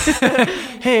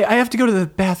 Hey, I have to go to the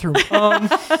bathroom.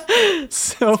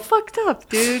 So it's fucked up,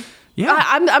 dude. Yeah.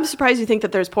 I'm surprised you think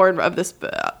that there's porn of this.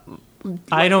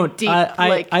 I don't. Deep,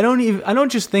 I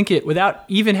don't just think it without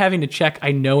even having to check.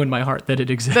 I know in my heart that it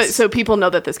exists. But, so people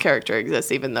know that this character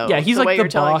exists, even though he's the like way the you're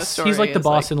telling boss. the He's like the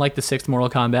boss like, in like the 6th Mortal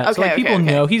Kombat. Okay, So like people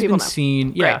know he's people been know.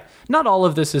 seen. Yeah, Right. not all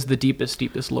of this is the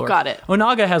deepest lore. Got it.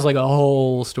 Onaga has like a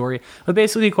whole story, but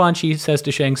basically Quan Chi says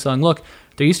to Shang Tsung, "Look,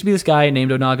 there used to be this guy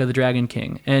named Onaga the Dragon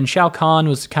King, and Shao Kahn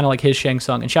was kind of like his Shang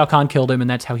Tsung, and Shao Kahn killed him, and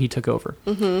that's how he took over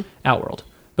Outworld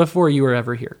before you were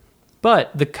ever here."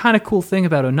 But the kind of cool thing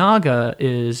about Onaga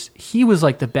is he was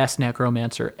like the best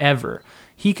necromancer ever.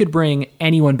 He could bring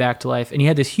anyone back to life, and he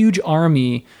had this huge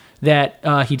army that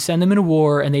he'd send them into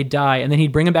war, and they'd die, and then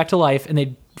he'd bring them back to life, and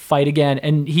they'd fight again.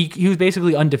 And he was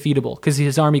basically undefeatable because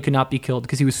his army could not be killed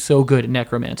because he was so good at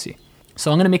necromancy.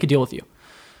 So I'm going to make a deal with you.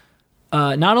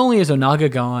 Not only is Onaga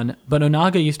gone, but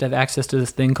Onaga used to have access to this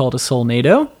thing called a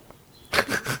Soulnado.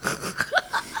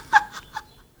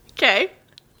 Okay.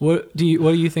 What do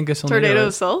you think a Soulnado Tornado is?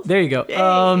 of souls? There you go.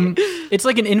 It's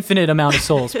like an infinite amount of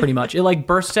souls, pretty much. It like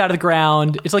bursts out of the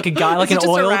ground. It's like a guy, like Is an it just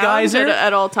oil around geyser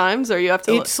at all times, or you have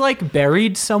to. It's like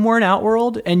buried somewhere in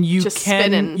Outworld, and you Just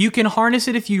spinning. can harness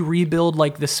it if you rebuild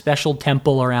like the special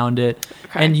temple around it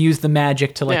and use the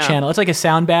magic to like channel. It's like a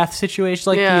sound bath situation,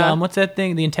 like the what's that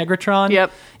thing? The Integratron.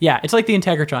 Yep. Yeah, it's like the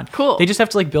Integratron. Cool. They just have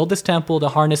to like build this temple to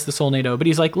harness the Soulnado. But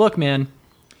he's like, look, man,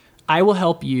 I will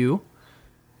help you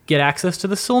get access to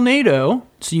the Soulnado,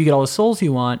 so you get all the souls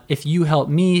you want. If you help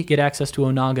me get access to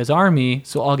Onaga's army,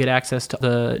 so I'll get access to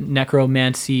the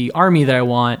necromancy army that I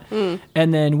want,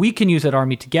 and then we can use that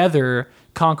army together,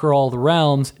 conquer all the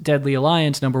realms, Deadly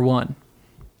Alliance #1.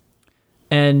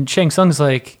 And Shang Tsung's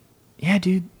like, yeah,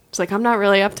 dude. It's like, I'm not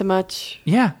really up to much.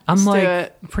 Yeah, I'm Let's like do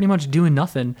it. pretty much doing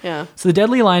nothing. Yeah. So the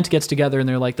Deadly Alliance gets together, and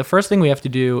they're like, the first thing we have to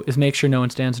do is make sure no one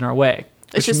stands in our way.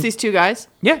 It's just these two guys?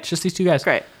 Yeah, it's just these two guys.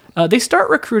 Great. They start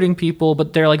recruiting people,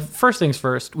 but they're like, first things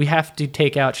first, we have to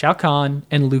take out Shao Kahn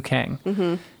and Liu Kang.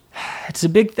 Mm-hmm. It's a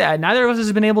big thing. Neither of us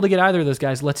has been able to get either of those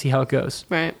guys. Let's see how it goes.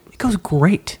 Right. It goes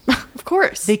great. Of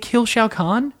course. They kill Shao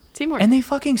Kahn. Teamwork. And they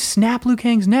fucking snap Liu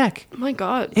Kang's neck. Oh my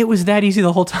God. It was that easy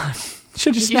the whole time.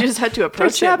 You just had to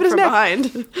approach him from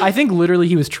behind. I think literally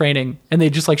he was training, and they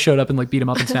just like showed up and like beat him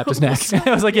up and snapped his neck.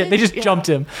 I was like, yeah, they just jumped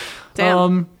him.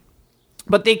 Damn.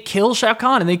 But they kill Shao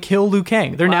Kahn and they kill Liu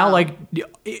Kang. They're now like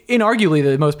inarguably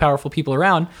the most powerful people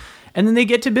around. And then they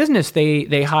get to business.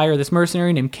 They hire this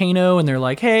mercenary named Kano, and they're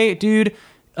like, hey, dude,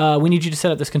 we need you to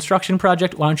set up this construction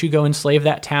project. Why don't you go enslave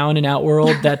that town in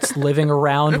Outworld that's living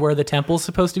around where the temple's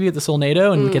supposed to be at the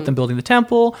Soulnado, and get them building the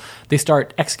temple. They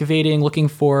start excavating, looking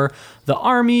for the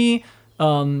army,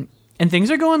 and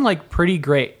things are going like pretty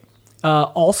great.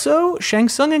 Also, Shang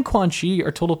Tsung and Quan Chi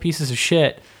are total pieces of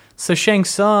shit. So Shang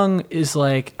Tsung is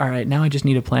like, all right, now I just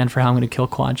need a plan for how I'm going to kill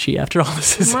Quan Chi after all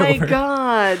this is over. My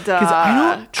God. Because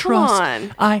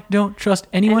I don't trust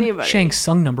anyone. Anybody. Shang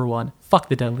Tsung #1. Fuck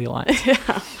the Deadly Alliance.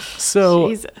 So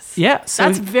Jesus. yeah, so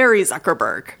That's very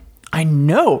Zuckerberg. I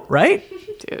know, right?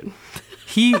 Dude.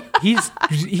 He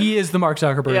is the Mark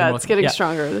Zuckerberg. Yeah, I'm it's looking- getting yeah.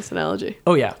 stronger, this analogy.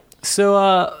 Oh yeah.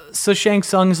 So Shang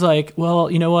Tsung's like, well,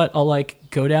 you know what? I'll like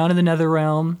go down to the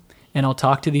Netherrealm and I'll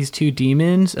talk to these two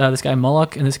demons, this guy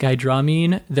Moloch and this guy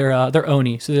Dramin. They're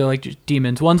Oni, so they're like just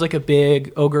demons. One's like a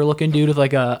big ogre-looking dude with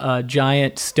like a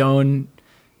giant stone,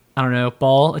 I don't know,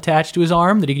 ball attached to his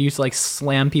arm that he could use to like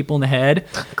slam people in the head.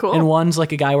 Cool. And one's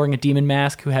like a guy wearing a demon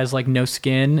mask who has like no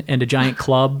skin and a giant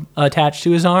club attached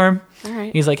to his arm. All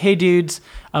right. He's like, hey dudes,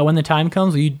 when the time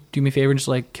comes, will you do me a favor and just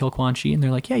like kill Quan Chi? And they're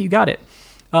like, yeah, you got it.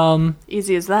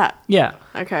 Easy as that. Yeah.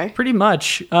 Okay. Pretty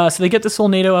much. So they get the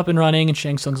Soulnado up and running, and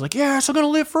Shang Tsung's like, yes, I'm going to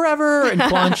live forever. And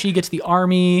Quan Chi gets the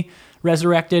army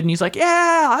resurrected, and he's like,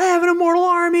 yeah, I have an immortal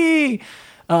army.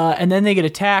 And then they get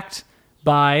attacked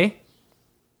by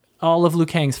all of Liu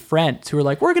Kang's friends who are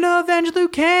like, we're going to avenge Liu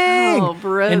Kang. Oh,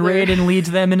 brother. And Raiden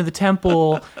leads them into the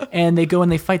temple, and they go and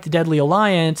they fight the Deadly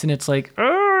Alliance, and it's like,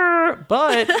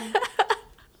 but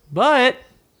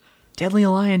Deadly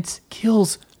Alliance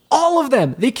kills all of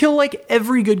them. They kill like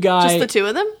every good guy. Just the two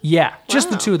of them? Yeah, just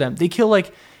the two of them. They kill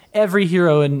like every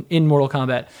hero in Mortal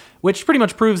Kombat, which pretty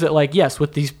much proves that like, yes,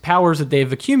 with these powers that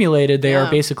they've accumulated, they are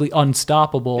basically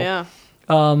unstoppable. Yeah.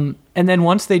 And then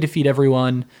once they defeat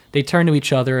everyone, they turn to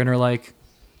each other and are like,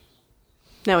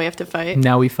 Now we have to fight.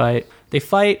 now we fight. They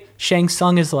fight. Shang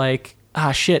Tsung is like,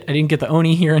 ah, shit, I didn't get the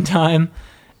Oni here in time.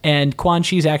 And Quan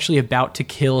Chi's actually about to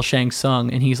kill Shang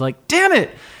Tsung, and he's like, damn it.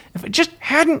 If I just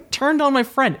hadn't turned on my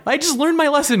friend, if I just learned my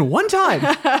lesson one time,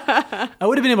 I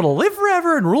would have been able to live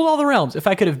forever and rule all the realms if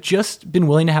I could have just been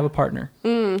willing to have a partner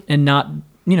and not,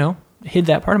 hid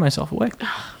that part of myself away.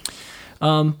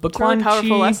 But Quan really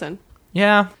powerful lesson.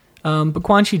 Yeah. But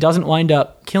Quan Chi doesn't wind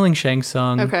up killing Shang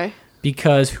Tsung. Okay.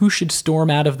 Because who should storm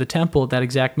out of the temple at that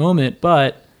exact moment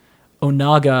but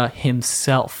Onaga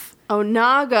himself.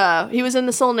 Onaga. He was in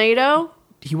the Solnado?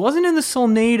 He wasn't in the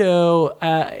Solnado.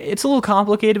 It's a little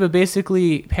complicated, but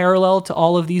basically parallel to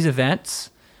all of these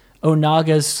events,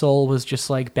 Onaga's soul was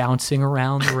just like bouncing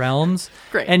around the realms.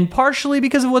 Great. And partially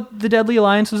because of what the Deadly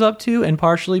Alliance was up to, and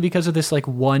partially because of this like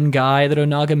one guy that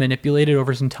Onaga manipulated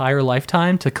over his entire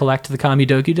lifetime to collect the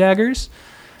Kamidoki daggers.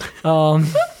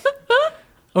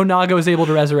 Onaga was able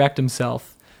to resurrect himself.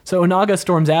 So Onaga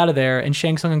storms out of there, and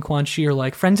Shang Tsung and Quan Chi are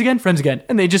like, friends again?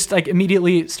 And they just like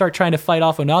immediately start trying to fight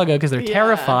off Onaga because they're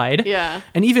terrified. Yeah.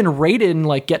 And even Raiden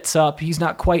like gets up. He's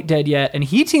not quite dead yet, and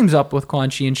he teams up with Quan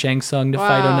Chi and Shang Tsung to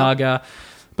fight Onaga.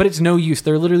 But it's no use.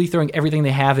 They're literally throwing everything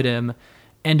they have at him,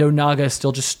 and Onaga is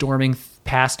still just storming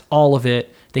past all of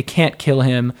it. They can't kill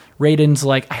him. Raiden's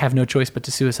like, I have no choice but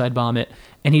to suicide bomb it.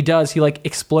 And he does. He like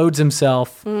explodes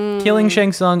himself, killing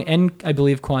Shang Tsung and I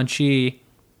believe Quan Chi.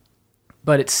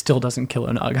 But it still doesn't kill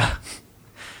Onaga.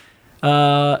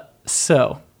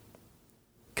 So,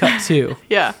 cut to.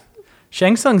 Yeah.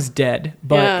 Shang Tsung's dead,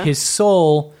 but his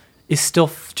soul is still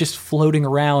just floating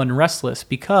around and restless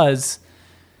because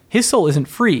his soul isn't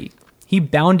free. He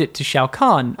bound it to Shao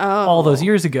Kahn all those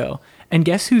years ago. And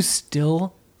guess who's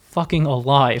still fucking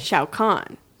alive? Shao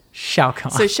Kahn. Shao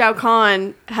Kahn. So Shao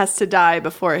Kahn has to die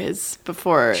before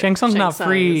Shang Tsung's not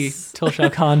free till Shao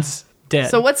Kahn's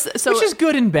dead. Which is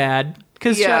good and bad.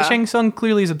 Because Shang Tsung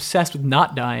clearly is obsessed with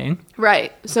not dying.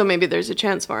 Right. So maybe there's a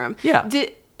chance for him. Yeah.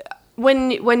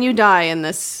 When you die in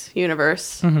this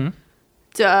universe,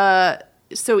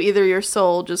 so either your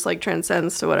soul just like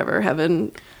transcends to whatever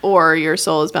heaven, or your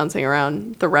soul is bouncing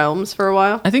around the realms for a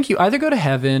while? I think you either go to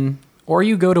heaven, or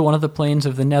you go to one of the planes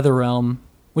of the Nether Realm,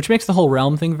 which makes the whole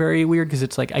realm thing very weird, because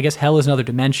it's like, I guess hell is another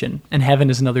dimension, and heaven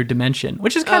is another dimension,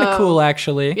 which is kind of cool,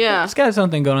 actually. Yeah. It's got its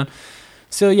own thing going on.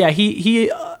 So yeah,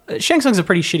 Shang Tsung's a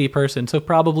pretty shitty person, so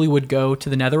probably would go to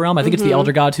the Nether Realm. I think it's the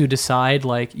Elder Gods who decide,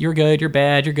 like, you're good, you're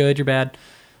bad, you're good, you're bad.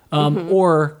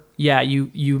 Or, yeah,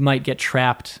 you might get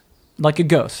trapped, like a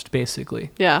ghost, basically.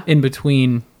 Yeah. In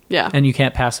between. Yeah. And you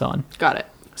can't pass on. Got it.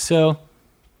 So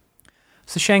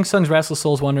Shang Tsung's restless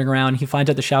soul's wandering around. He finds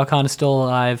out that Shao Kahn is still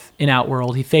alive in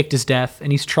Outworld. He faked his death,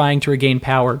 and he's trying to regain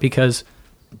power, because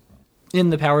in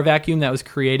the power vacuum that was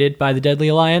created by the Deadly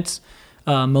Alliance,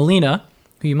 Mileena,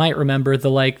 who you might remember, the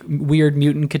like weird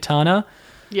mutant Katana,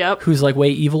 who's like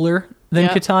way eviler than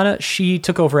Katana, she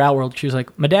took over Outworld. She was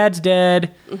like, my dad's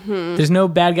dead. There's no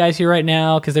bad guys here right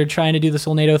now because they're trying to do the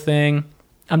Solnado thing.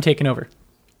 I'm taking over.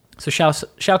 So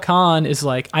Shao Kahn is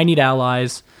like, I need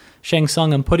allies. Shang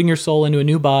Tsung, I'm putting your soul into a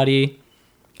new body,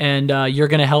 and you're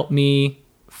going to help me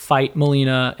fight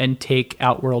Mileena and take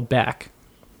Outworld back.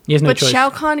 He has no choice. But Shao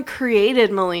Kahn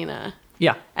created Mileena.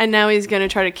 Yeah. And now he's going to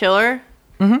try to kill her?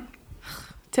 Mm-hmm.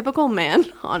 Typical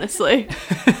man, honestly.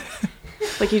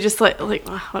 Like, you just like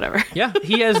whatever. Yeah,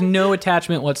 he has no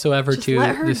attachment whatsoever to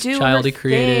this child he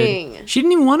created. Thing. She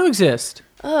didn't even want to exist.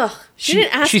 Ugh. She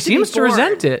didn't ask to be born. She seems to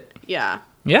resent it. Yeah.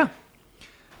 Yeah.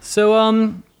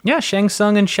 So, Shang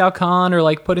Tsung and Shao Kahn are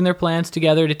like putting their plans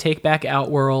together to take back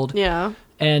Outworld. Yeah.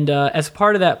 And as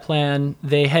part of that plan,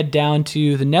 they head down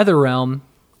to the Nether Realm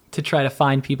to try to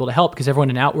find people to help, because everyone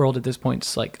in Outworld at this point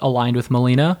is like aligned with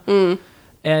Mileena.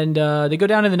 And they go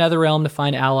down to the Nether Realm to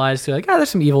find allies. They're like, there's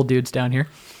some evil dudes down here.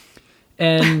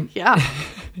 And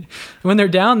when they're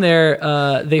down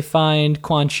there, they find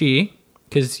Quan Chi,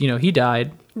 because, he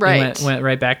died. Right. He went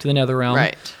right back to the Nether Realm.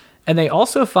 Right. And they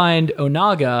also find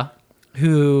Onaga,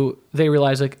 who they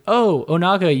realize, like,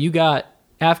 Onaga, you got,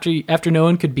 after no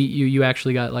one could beat you, you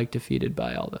actually got, like, defeated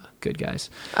by all the good guys.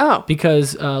 Oh.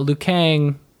 Because Liu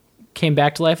Kang came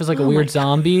back to life as, like, a weird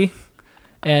zombie.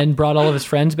 And brought all of his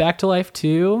friends back to life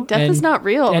too. Death is not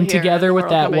real. And together with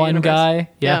that one guy,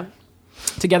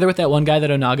 together with that one guy that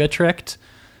Onaga tricked,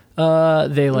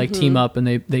 they like team up and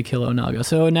they kill Onaga.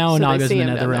 So now Onaga's in the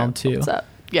Nether Realm too. What's up?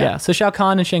 Yeah. So Shao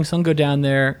Kahn and Shang Tsung go down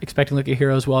there expecting like a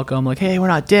hero's welcome, like, hey, we're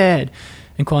not dead.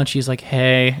 And Quan Chi's like,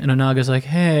 hey, and Onaga's like,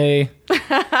 hey.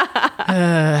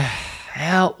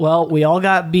 Well, we all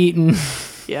got beaten.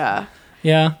 Yeah.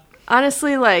 Yeah.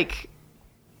 Honestly, like,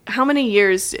 how many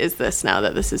years is this now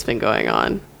that this has been going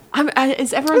on?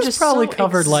 Is everyone just probably so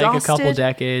covered exhausted? like a couple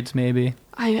decades, maybe.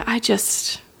 I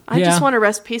just want to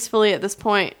rest peacefully at this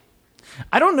point.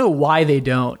 I don't know why they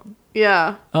don't.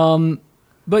 Yeah.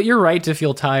 But you're right to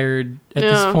feel tired at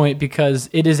this point because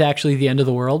it is actually the end of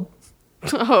the world.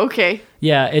 Oh, okay.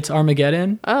 Yeah, it's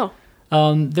Armageddon. Oh.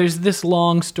 There's this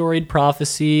long storied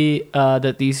prophecy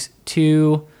that these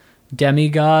two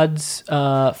demigods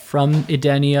from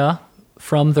Edenia,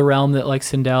 from the realm that like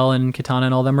Sindel and Kitana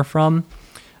and all them are from,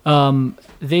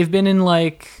 they've been in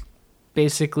like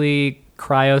basically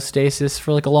cryostasis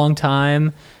for like a long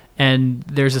time, and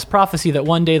there's this prophecy that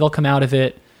one day they'll come out of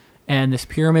it and this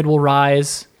pyramid will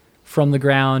rise from the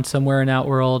ground somewhere in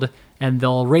Outworld, and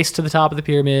they'll race to the top of the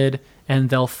pyramid and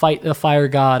they'll fight the fire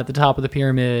god at the top of the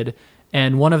pyramid,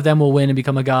 and one of them will win and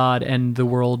become a god, and the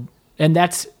world, and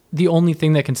that's the only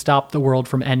thing that can stop the world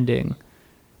from ending,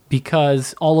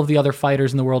 because all of the other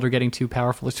fighters in the world are getting too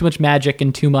powerful. There's too much magic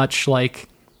and too much like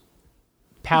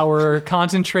power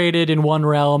concentrated in one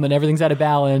realm, and everything's out of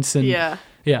balance. And yeah.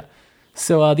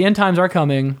 So the end times are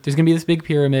coming. There's gonna be this big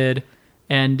pyramid,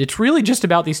 and it's really just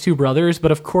about these two brothers.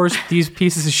 But of course, these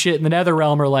pieces of shit in the Nether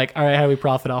realm are like, all right, how do we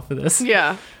profit off of this?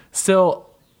 Yeah. So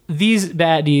these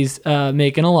baddies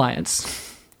make an alliance.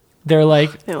 They're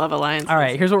like, they love alliances. All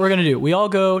right, here's what we're gonna do. We all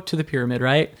go to the pyramid,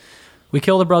 right? We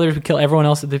kill the brothers. We kill everyone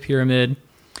else at the pyramid.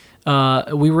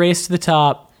 We race to the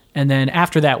top, and then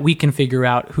after that, we can figure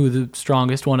out who the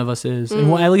strongest one of us is,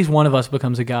 and at least one of us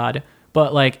becomes a god.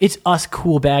 But like, it's us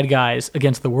cool bad guys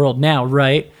against the world now,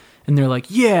 right? And they're like,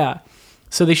 yeah.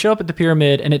 So they show up at the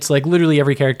pyramid, and it's like literally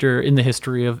every character in the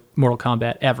history of Mortal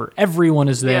Kombat ever. Everyone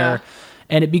is there,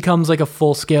 and it becomes like a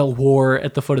full-scale war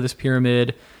at the foot of this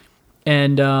pyramid.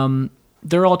 And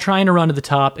they're all trying to run to the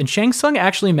top, and Shang Tsung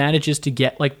actually manages to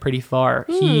get like pretty far.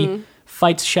 He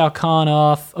fights Shao Kahn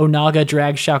off. Onaga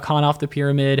drags Shao Kahn off the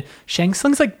pyramid. Shang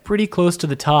Tsung's like pretty close to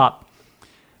the top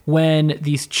when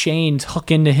these chains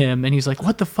hook into him, and he's like,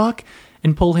 what the fuck?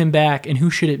 And pull him back, and who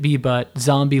should it be but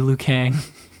zombie Liu Kang?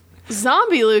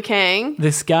 Zombie Liu Kang?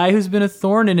 This guy who's been a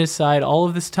thorn in his side all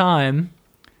of this time.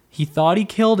 He thought he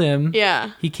killed him.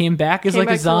 Yeah. He came back as like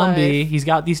a zombie. He's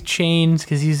got these chains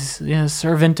because he's a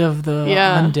servant of the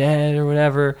undead or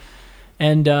whatever.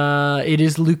 And it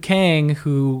is Liu Kang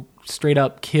who straight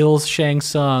up kills Shang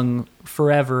Tsung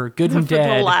forever, good and dead.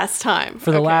 For the last time.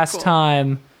 For the last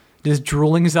time. This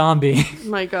drooling zombie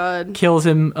my God. kills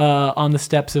him on the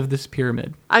steps of this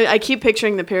pyramid. I keep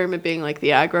picturing the pyramid being like the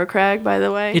aggro crag, by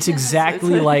the way. It's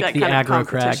exactly like the aggro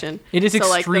crag. It is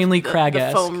extremely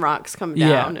crag-esque. The foam rocks come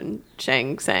down, and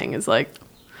Shang Tsung is like...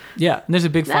 Yeah, and there's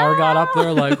a big fire god up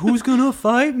there like, who's gonna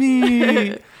fight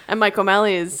me? And Mike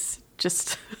O'Malley is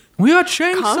just... We got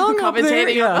Shang Tsung up there.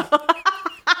 Yeah.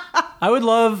 I'm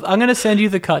going to send you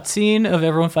the cutscene of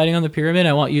everyone fighting on the pyramid.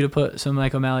 I want you to put some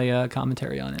Mike O'Malley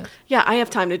commentary on it. Yeah, I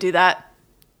have time to do that.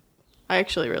 I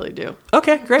actually really do.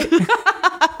 Okay, great.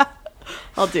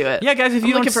 I'll do it. Yeah, guys, if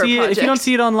you don't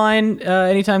see it online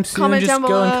anytime soon, comment just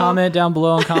go and comment down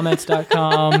below on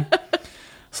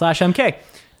comments.com/MK.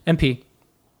 MP.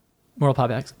 Moral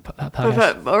Podcast.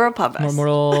 Moral Podcast.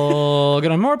 Moral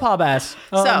Podcast.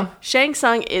 So, Shang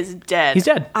Tsung is dead. He's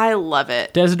dead. I love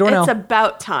it. Dead as a doornail. It's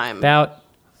about time. About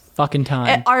fucking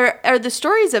time. Are the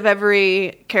stories of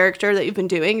every character that you've been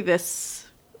doing this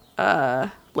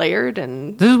layered?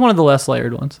 And this is one of the less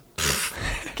layered ones.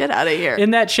 Get out of here. In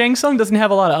that Shang Tsung doesn't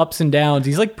have a lot of ups and downs.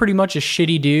 He's like pretty much a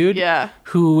shitty dude. Yeah.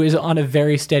 Who is on a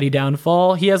very steady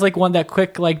downfall. He has like that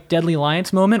quick like Deadly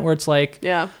Alliance moment where it's like...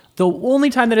 Yeah. The only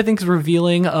time that I think is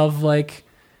revealing of like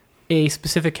a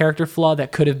specific character flaw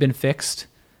that could have been fixed,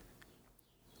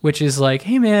 which is like,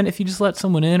 hey man, if you just let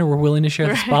someone in or were willing to share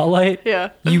the spotlight,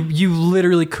 you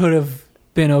literally could have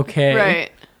been okay.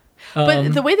 Right.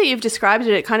 But the way that you've described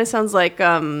it, it kind of sounds like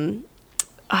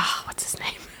what's his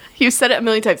name? You've said it a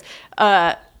million times.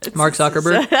 Mark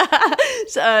Zuckerberg.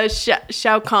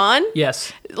 Shao Kahn.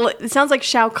 Yes. It sounds like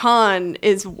Shao Kahn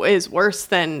is worse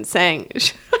than saying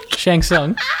Shang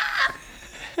Tsung.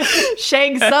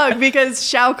 Shang Tsung, because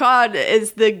Shao Kahn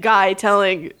is the guy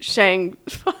telling Shang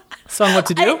Tsung what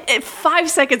to do.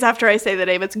 5 seconds after I say the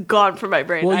name, it's gone from my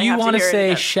brain. Well, you want to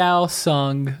say Shao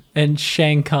Tsung and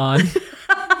Shang Kahn.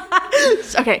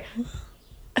 Okay.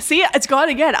 See, it's gone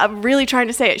again. I'm really trying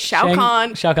to say it. Shao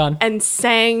Kahn. And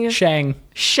Shang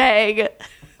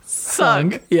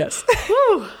Tsung. Yes.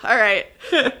 Whew. All right.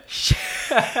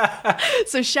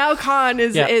 So Shao Kahn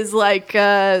is like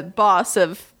boss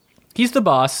of... He's the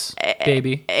boss,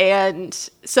 baby. And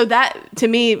so that, to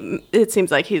me, it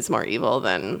seems like he's more evil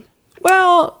than...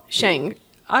 Well, Shang.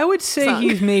 I would say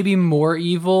he's maybe more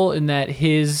evil in that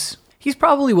he's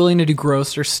probably willing to do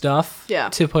grosser stuff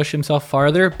to push himself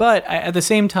farther. But at the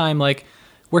same time, like,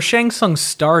 where Shang Tsung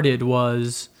started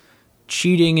was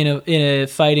cheating in a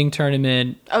fighting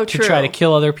tournament to try to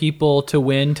kill other people to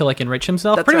win, to like enrich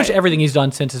himself. That's pretty much everything he's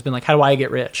done since has been like, how do I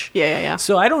get rich? Yeah.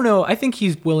 So I don't know. I think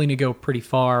he's willing to go pretty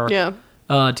far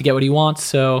to get what he wants.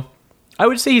 So I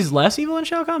would say he's less evil than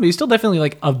Shao Kahn, but he's still definitely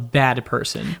like a bad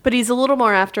person. But he's a little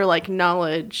more after like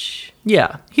knowledge.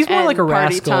 Yeah. He's more like a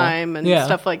rascal. Party time and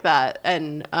stuff like that.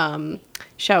 And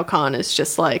Shao Kahn is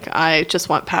just like, I just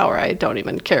want power. I don't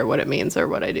even care what it means or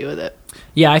what I do with it.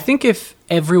 Yeah, I think if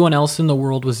everyone else in the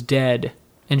world was dead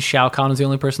and Shao Kahn was the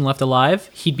only person left alive,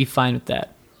 he'd be fine with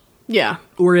that. Yeah.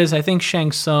 Whereas I think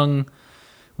Shang Tsung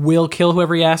will kill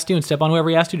whoever he has to and step on whoever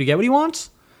he has to get what he wants,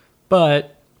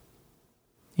 but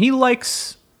he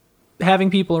likes having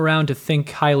people around to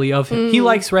think highly of him. He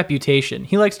likes reputation.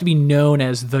 He likes to be known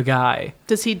as the guy.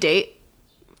 Does he date?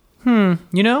 You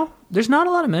know, there's not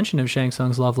a lot of mention of Shang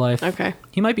Tsung's love life. Okay.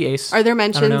 He might be ace. Are there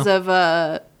mentions of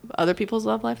other people's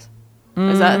love lives?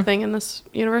 Is that a thing in this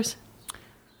universe?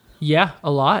 Yeah,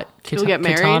 a lot. People get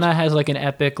married? Katana has like an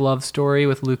epic love story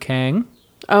with Liu Kang.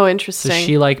 Oh, interesting. So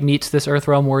she like meets this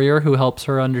Earthrealm warrior who helps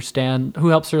her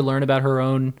learn about her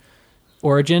own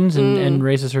origins and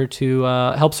raises her to,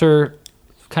 helps her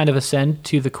kind of ascend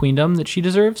to the queendom that she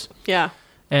deserves. Yeah.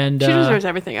 And she deserves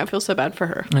everything. I feel so bad for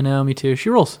her. I know, me too. She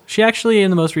rules. She actually, in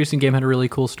the most recent game, had a really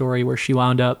cool story where she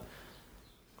wound up...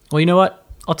 Well, you know what?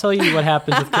 I'll tell you what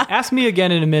happens with... Ask me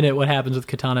again in a minute what happens with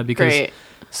Katana, because... Great.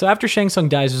 So after Shang Tsung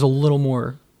dies, there's a little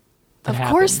more that happens.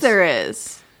 Of course there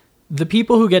is. The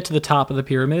people who get to the top of the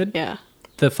pyramid,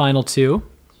 the final two,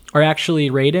 are actually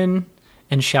Raiden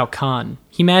and Shao Kahn.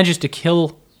 He manages to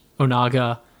kill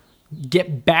Onaga,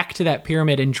 get back to that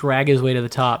pyramid, and drag his way to the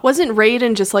top. Wasn't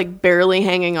Raiden just like barely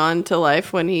hanging on to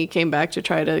life when he came back to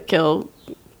try to kill...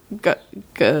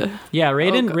 Yeah,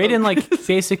 Raiden like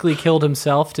basically killed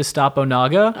himself to stop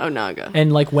Onaga.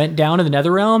 And like went down to the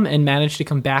Netherrealm and managed to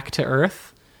come back to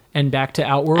Earth and back to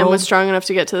Outworld. And was strong enough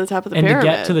to get to the top of the pyramid. And to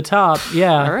get to the top,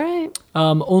 yeah. All right.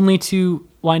 Only to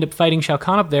wind up fighting Shao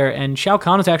Kahn up there, and Shao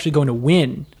Kahn is actually going to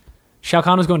win. Shao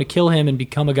Kahn was going to kill him and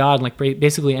become a god, and like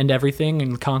basically end everything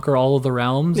and conquer all of the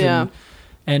realms. Yeah.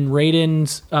 And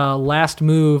Raiden's last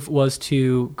move was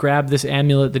to grab this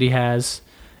amulet that he has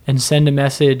and send a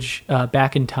message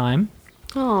back in time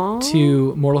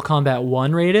to Mortal Kombat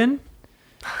 1 Raiden.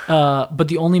 But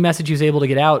the only message he was able to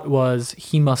get out was,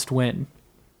 he must win.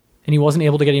 And he wasn't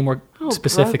able to get any more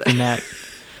specific than that.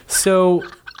 So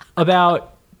around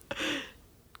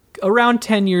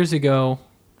 10 years ago,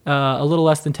 a little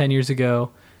less than 10 years ago,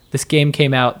 this game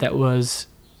came out that was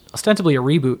ostensibly a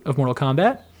reboot of Mortal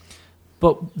Kombat.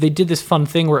 But they did this fun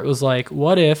thing where it was like,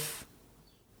 what if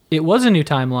it was a new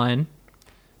timeline,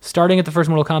 starting at the first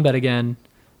Mortal Kombat again,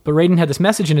 but Raiden had this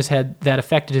message in his head that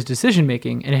affected his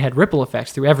decision-making, and it had ripple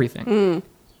effects through everything.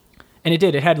 And it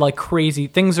did. It had like crazy...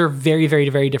 Things are very, very,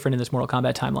 very different in this Mortal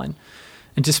Kombat timeline.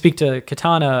 And to speak to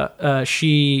Katana,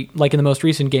 she, like in the most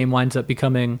recent game, winds up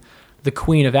becoming the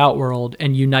queen of Outworld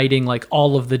and uniting like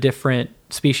all of the different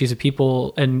species of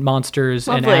people and monsters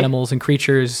and animals and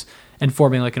creatures and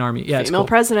forming like an army. Yeah, Female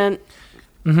president.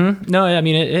 No, I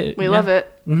mean... We love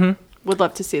it. Would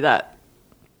love to see that.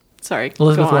 Sorry.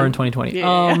 Elizabeth Warren 2020.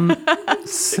 Yeah.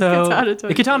 So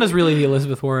the Katana is really the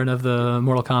Elizabeth Warren of the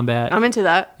Mortal Kombat. I'm into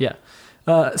that. Yeah.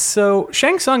 So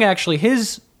Shang Tsung, actually,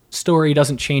 his story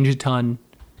doesn't change a ton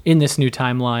in this new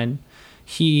timeline.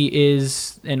 He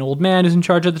is an old man who's in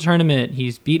charge of the tournament.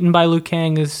 He's beaten by Liu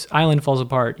Kang. His island falls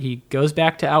apart. He goes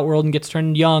back to Outworld and gets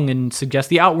turned young and suggests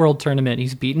the Outworld tournament.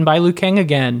 He's beaten by Liu Kang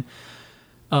again.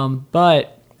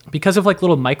 But because of like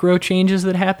little micro changes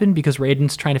that happen, because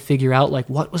Raiden's trying to figure out like,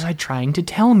 what was I trying to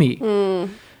tell me?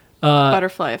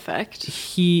 Butterfly effect.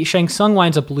 Shang Tsung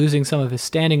winds up losing some of his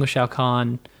standing with Shao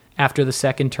Kahn after the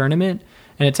second tournament.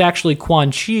 And it's actually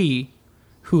Quan Chi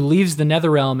who leaves the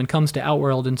Netherrealm and comes to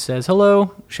Outworld and says,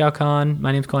 hello, Shao Kahn,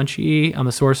 my name's Quan Chi. I'm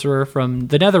a sorcerer from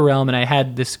the Netherrealm, and I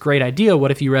had this great idea.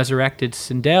 What if you resurrected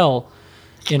Sindel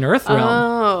in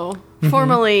Earthrealm?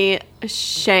 Formerly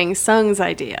Shang Tsung's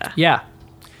idea. Yeah.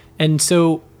 And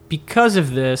so because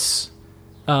of this,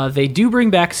 they do bring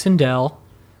back Sindel,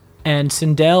 and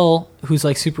Sindel, who's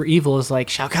like super evil, is like,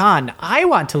 Shao Kahn, I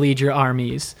want to lead your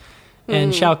armies.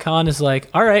 And Shao Kahn is like,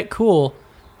 all right, cool.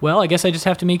 Well, I guess I just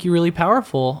have to make you really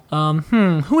powerful.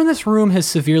 Who in this room has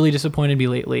severely disappointed me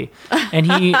lately?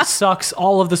 And he sucks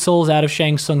all of the souls out of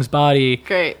Shang Tsung's body.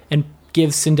 Great. And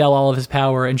gives Sindel all of his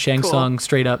power, and Shang Tsung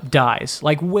straight up dies.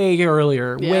 Like way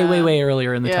earlier. Yeah. Way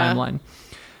earlier in the timeline.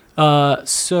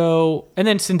 And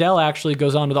then Sindel actually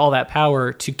goes on with all that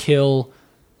power to kill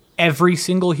every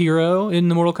single hero in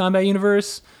the Mortal Kombat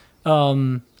universe,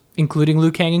 including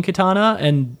Liu Kang and Katana.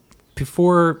 And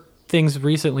before things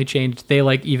recently changed, they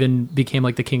like even became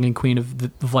like the king and queen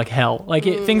of like hell. Like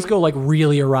things go like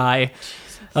really awry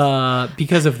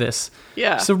because of this.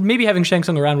 Yeah. So maybe having Shang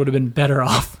Tsung around would have been better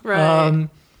off. Right.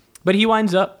 But he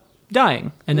winds up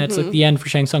dying, and that's like the end for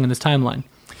Shang Tsung in this timeline.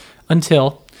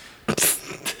 Until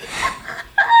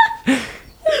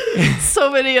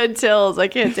so many untils, I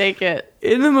can't take it.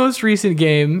 in the most recent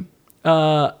game,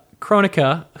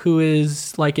 Kronika, who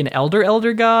is like an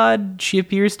elder god, she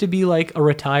appears to be like a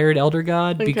retired elder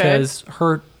god because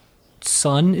her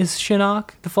son is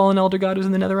Shinnok, the fallen elder god who's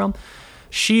in the Netherrealm.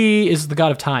 She is the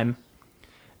god of time.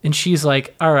 And she's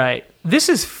like, all right, this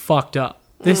is fucked up.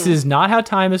 This is not how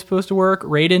time is supposed to work.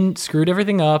 Raiden screwed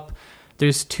everything up.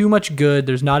 There's too much good.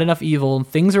 There's not enough evil.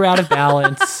 Things are out of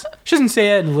balance. She doesn't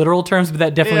say it in literal terms, but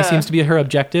that definitely seems to be her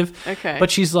objective. Okay. But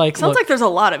she's like, sounds like there's a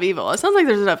lot of evil. It sounds like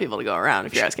there's enough evil to go around,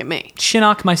 if you're asking me.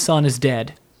 Shinnok, my son, is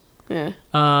dead. Yeah.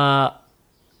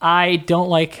 I don't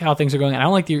like how things are going. I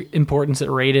don't like the importance that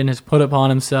Raiden has put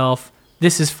upon himself.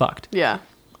 This is fucked. Yeah.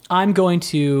 I'm going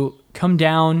to come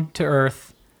down to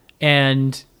Earth,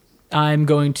 and I'm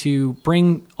going to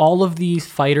bring all of these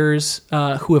fighters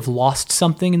who have lost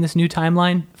something in this new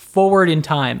timeline forward in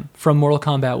time from Mortal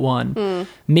Kombat 1.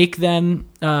 Make them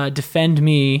defend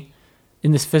me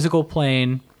in this physical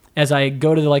plane as I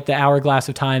go to the hourglass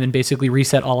of time and basically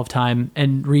reset all of time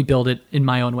and rebuild it in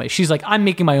my own way. She's like, I'm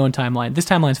making my own timeline. This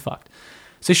timeline's fucked.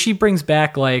 So she brings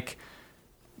back like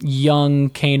young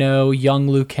Kano, young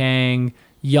Liu Kang,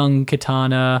 young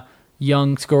Kitana,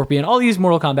 young Scorpion, all these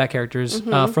Mortal Kombat characters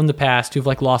from the past who've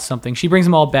like lost something. She brings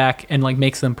them all back and like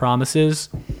makes them promises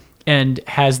and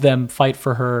has them fight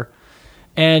for her.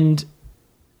 And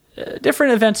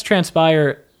different events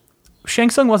transpire. Shang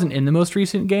Tsung wasn't in the most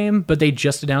recent game, but they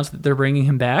just announced that they're bringing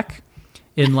him back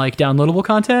in like downloadable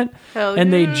content.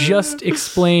 And they just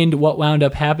explained what wound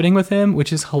up happening with him,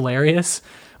 which is hilarious,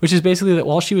 which is basically that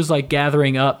while she was like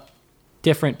gathering up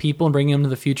different people and bringing them to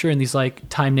the future in these like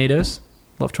time tornadoes.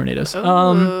 Love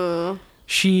tornadoes.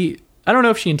 She, I don't know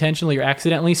if she intentionally or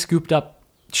accidentally scooped up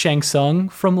Shang Tsung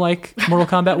from like Mortal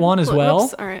Kombat 1 as well.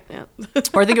 Whoops. All right, yeah.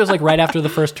 Or I think it was like right after the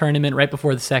first tournament, right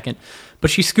before the second.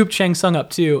 But she scooped Shang Tsung up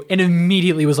too and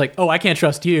immediately was like, oh, I can't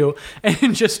trust you,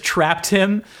 and just trapped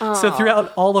him. So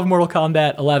throughout all of Mortal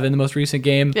Kombat 11, the most recent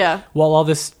game, while all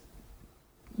this,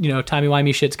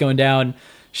 timey-wimey shit's going down,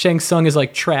 Shang Tsung is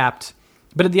like trapped.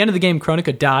 But at the end of the game,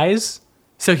 Kronika dies,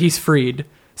 so he's freed.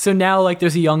 So now, like,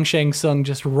 there's a young Shang Tsung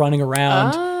just running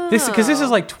around. Because this is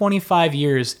like 25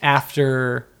 years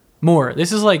after more.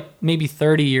 This is like maybe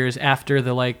 30 years after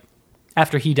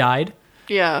after he died.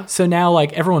 Yeah. So now,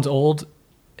 like, everyone's old,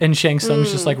 and Shang Tsung's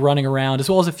just like running around, as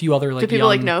well as a few other like. Do people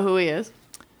like know who he is?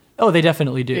 Oh, they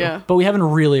definitely do. Yeah. But we haven't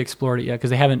really explored it yet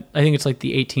because they haven't. I think it's like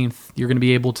the 18th. You're going to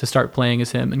be able to start playing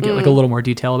as him and get like a little more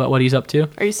detail about what he's up to.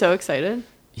 Are you so excited?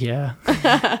 Yeah,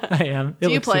 I am. Do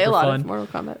you play a lot of Mortal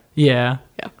Kombat? Yeah.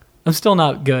 Yeah. I'm still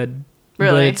not good.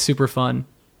 Really? But it's super fun.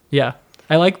 Yeah.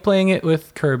 I like playing it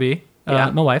with Kirby, my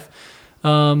wife.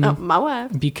 My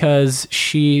wife. Because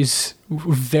she's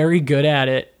very good at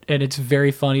it, and it's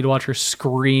very funny to watch her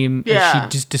scream. Yeah.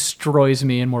 And she just destroys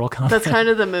me in Mortal Kombat. That's kind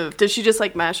of the move. Does she just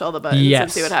like mash all the buttons and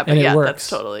see what happens? And it works. That's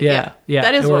totally. Yeah.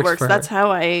 That is what works. For That's her.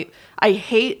 how I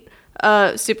hate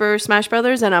Super Smash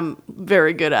Brothers, and I'm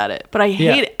very good at it. But I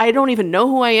hate it. I don't even know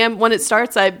who I am. When it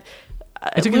starts, I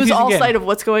lose all sight of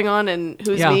what's going on and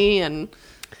who's me.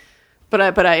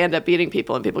 But I end up beating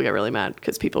people, and people get really mad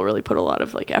because people really put a lot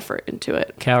of like effort into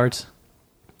it. Cowards.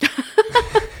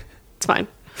 It's fine.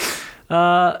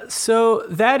 So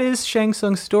that is Shang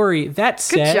Tsung's story. That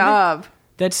said, good job.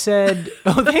 That said,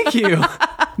 oh, thank you.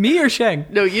 Me or Shang?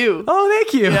 No, you. Oh,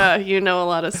 thank you. Yeah, you know a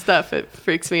lot of stuff. It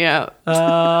freaks me out.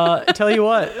 Tell you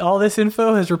what, all this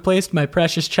info has replaced my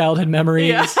precious childhood memories.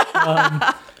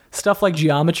 Yeah. Stuff like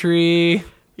geometry.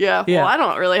 Yeah. Well, I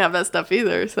don't really have that stuff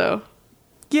either, so.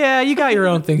 Yeah, you got your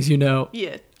own things,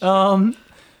 Yeah.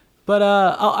 But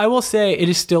I will say it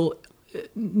is still,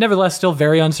 nevertheless, still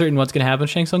very uncertain what's going to happen with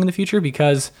Shang Tsung in the future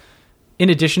because, in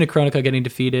addition to Kronika getting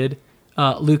defeated,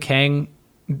 Liu Kang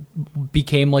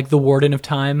became like the Warden of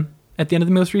Time at the end of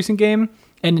the most recent game,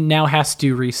 and now has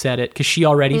to reset it because she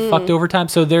already fucked over time.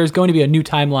 So there's going to be a new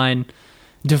timeline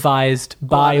devised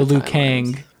by Liu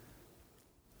Kang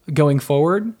going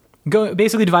forward.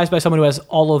 Basically devised by someone who has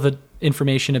all of the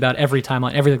information about every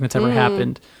timeline, everything that's ever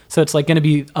happened. So it's like going to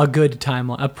be a good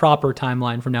timeline, a proper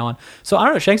timeline from now on. So I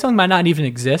don't know, Shang Tsung might not even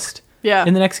exist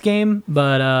in the next game,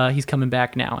 but he's coming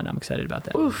back now, and I'm excited about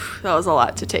that. Oof, that was a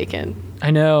lot to take in.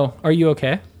 I know. Are you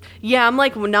okay? Yeah, I'm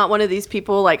like not one of these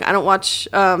people. Like I don't watch.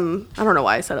 I don't know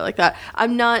why I said it like that.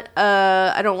 I'm not.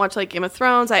 I don't watch like Game of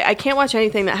Thrones. I can't watch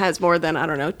anything that has more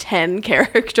than 10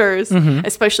 characters,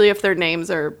 especially if their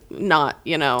names are not.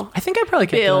 I think I probably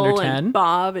kept Bill it under 10. And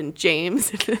Bob and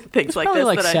James and things like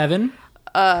probably this. Like 7.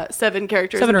 7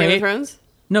 characters. 7 or in Game 8. Of Thrones.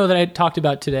 No, that I talked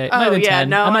about today. Oh, Might have been 10.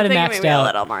 No, I might have maxed maxed out out a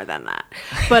little more than that.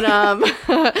 But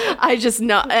I just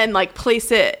know and like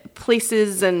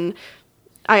places and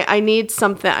I need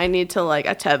something. I need to like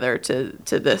a tether to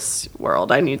this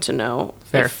world. I need to know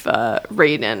if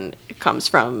Raiden comes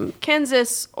from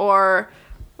Kansas or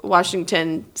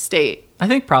Washington State. I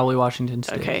think probably Washington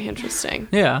State. Okay, interesting.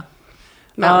 Yeah.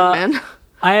 Mountain Man.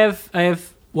 I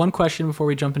have one question before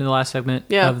we jump into the last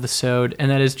segment of the Sode,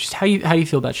 and that is just how you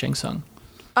feel about Shang Tsung.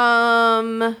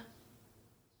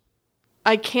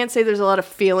 I can't say there's a lot of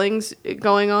feelings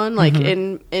going on like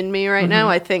in me right now.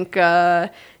 I think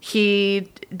he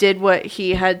did what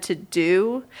he had to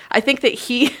do. I think that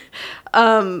he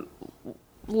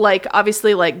like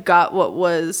obviously like got what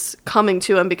was coming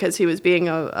to him because he was being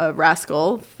a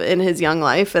rascal in his young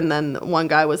life, and then one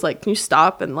guy was like, can you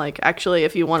stop and like actually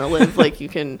if you want to live like you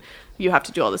have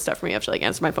to do all this stuff for me. You have to like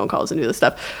answer my phone calls and do this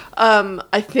stuff.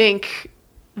 I think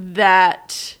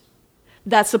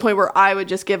that's the point where I would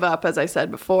just give up, as I said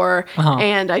before.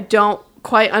 And I don't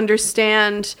quite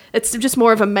understand. It's just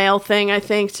more of a male thing, I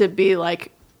think, to be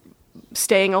like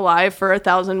staying alive for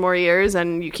 1,000 more years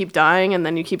and you keep dying and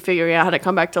then you keep figuring out how to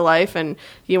come back to life and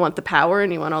you want the power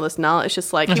and you want all this knowledge. It's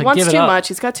just like he wants too much.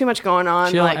 He's got too much going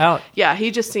on. Chill out. Yeah,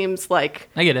 he just seems like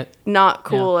I get it. Not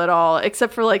cool at all,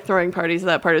 except for like throwing parties.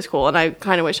 That part is cool, and I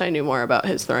kind of wish I knew more about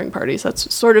his throwing parties.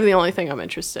 That's sort of the only thing I'm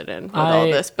interested in with all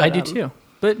this. But I do too.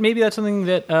 But maybe that's something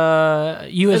that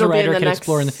you as a writer can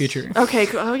explore in the future. Okay.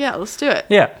 Oh yeah, let's do it.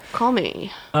 Yeah. Call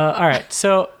me. All right.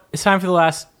 So it's time for the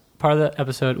last part of the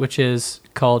episode, which is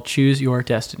called Choose Your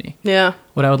Destiny. Yeah.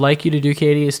 What I would like you to do,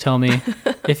 Katie, is tell me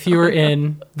if you were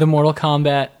in the Mortal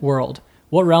Kombat world,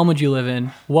 what realm would you live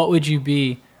in? What would you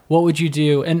be? What would you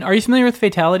do? And are you familiar with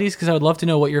fatalities? Because I would love to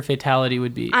know what your fatality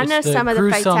would be. I know some of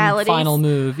the fatalities. Final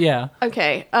move, yeah.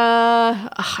 Okay.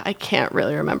 I can't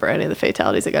really remember any of the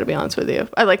fatalities. I got to be honest with you.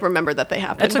 I like remember that they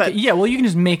happened. That's okay. But... Yeah. Well, you can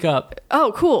just make up.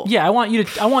 Oh, cool. Yeah. I want you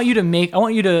to. I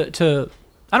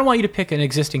don't want you to pick an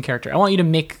existing character. I want you to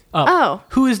make up. Oh.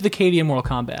 Who is the Katie in Mortal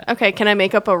Kombat? Okay. Can I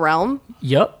make up a realm?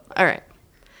 Yep. All right.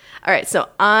 So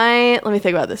let me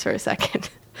think about this for a second.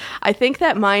 I think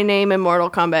that my name in Mortal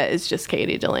Kombat is just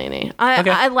Katie Delaney.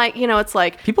 I like, it's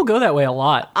like... People go that way a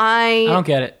lot. I don't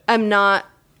get it. I'm not...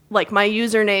 Like, my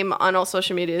username on all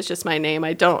social media is just my name.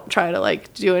 I don't try to,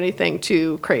 like, do anything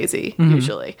too crazy,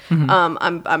 usually.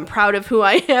 I'm proud of who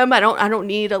I am. I don't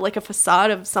need a facade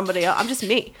of somebody else. I'm just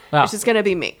me. Wow. It's just going to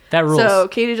be me. That rules. So,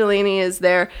 Katie Delaney is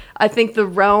there. I think the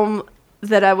realm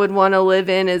that I would want to live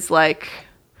in is, like...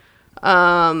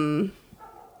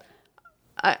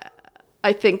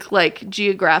 I think like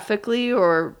geographically,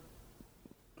 or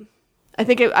I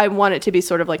think I want it to be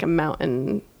sort of like a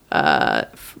mountain,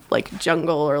 like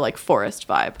jungle or like forest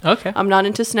vibe. Okay. I'm not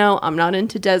into snow. I'm not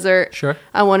into desert. Sure.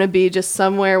 I want to be just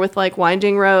somewhere with like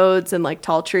winding roads and like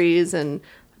tall trees, and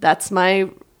that's my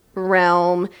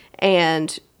realm.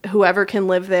 And whoever can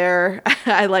live there.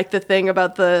 I like the thing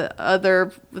about the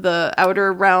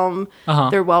outer realm.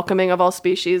 They're welcoming of all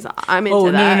species. I'm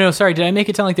into that. No. Sorry, did I make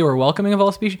it sound like they were welcoming of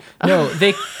all species? No,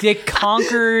 they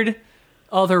conquered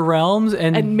other realms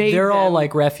and they're all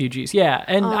like refugees. Yeah,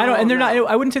 and they're not.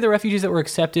 I wouldn't say they're refugees that were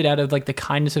accepted out of like the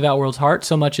kindness of Outworld's heart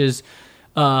so much as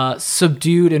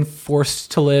subdued and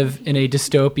forced to live in a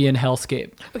dystopian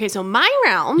hellscape. Okay, so my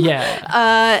realm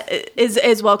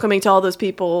is welcoming to all those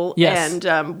people. Yes.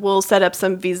 And we'll set up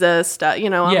some visa stuff.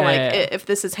 If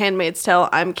this is Handmaid's Tale,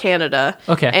 I'm Canada.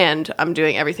 Okay. And I'm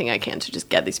doing everything I can to just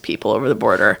get these people over the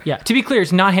border. Yeah. To be clear,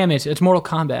 it's not Handmaid's, it's Mortal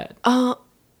Kombat.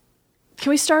 Can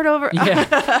we start over?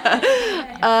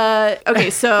 Yeah. Okay,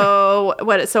 so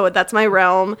that's my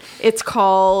realm. It's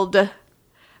called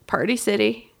Party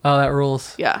City. Oh, that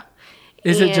rules. Yeah.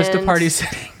 Is it just a party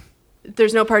city?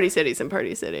 There's no party cities in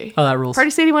Party City. Oh, that rules. Party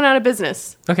City went out of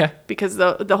business. Okay. Because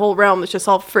the whole realm is just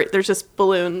all free. There's just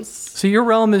balloons. So your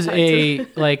realm is a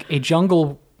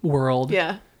jungle world.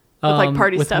 Yeah. With like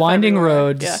party with stuff winding everywhere.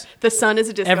 roads. Yeah. The sun is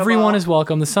a disco Everyone ball. is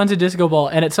welcome. The sun's a disco ball.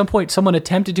 And at some point, someone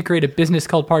attempted to create a business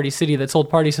called Party City that sold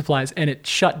party supplies, and it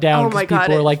shut down because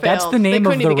people were like, "That's the name of the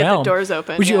realm." They couldn't even get the doors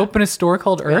open. Would you open a store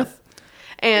called Earth?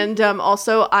 And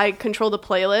also, I control the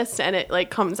playlist, and it like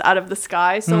comes out of the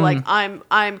sky. So like, I'm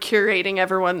curating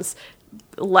everyone's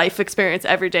life experience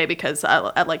every day because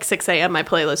at like 6 a.m. my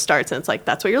playlist starts, and it's like,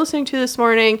 that's what you're listening to this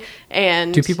morning.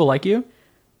 And do people like you?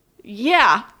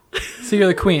 Yeah. So you're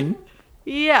the queen.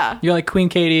 Yeah. You're like Queen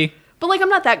Katie. But like I'm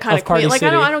not that kind of queen. Like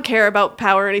City. I don't care about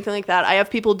power or anything like that. I have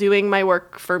people doing my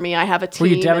work for me. I have a team.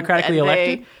 Were you democratically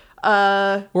elected?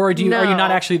 Or do you? No. Are you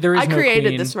not actually? There is I no created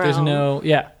queen. this realm. There's no.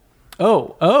 Yeah.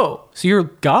 Oh. So you're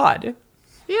God.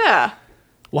 Yeah.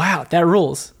 Wow, that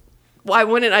rules. Why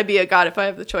wouldn't I be a god if I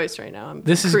have the choice right now?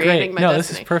 This is creating great. my No,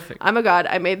 destiny. this is perfect. I'm a god.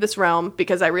 I made this realm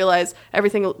because I realized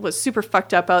everything was super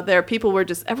fucked up out there. People were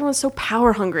just, everyone's so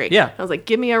power hungry. Yeah. I was like,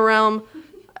 give me a realm.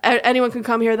 Anyone can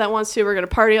come here that wants to. We're going to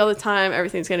party all the time.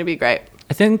 Everything's going to be great.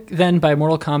 I think then by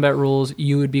Mortal Kombat rules,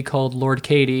 you would be called Lord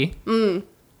Katie.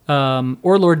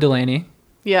 Or Lord Delaney.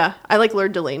 Yeah. I like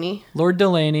Lord Delaney. Lord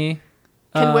Delaney.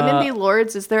 Can women be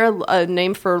lords? Is there a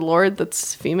name for lord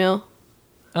that's female?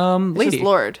 It's Lady. just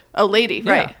lord. Oh, lady.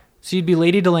 Yeah. Right. So you'd be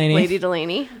Lady Delaney. Lady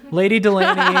Delaney. Lady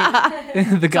Delaney,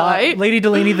 the god. Right. Lady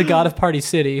Delaney, the god of Party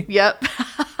City. Yep.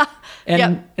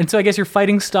 And so I guess your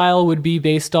fighting style would be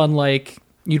based on like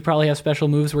you'd probably have special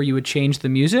moves where you would change the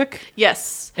music.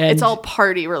 Yes. And- it's all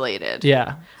party related.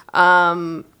 Yeah.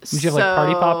 Would you have like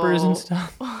party poppers and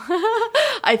stuff?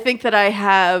 I think that I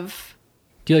have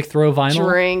Do you like throw vinyl?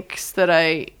 drinks that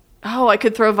I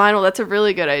could throw vinyl. That's a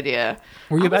really good idea.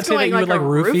 Were you I about was to say that going you would like a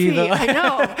roofie? I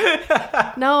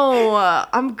know. No,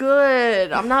 I'm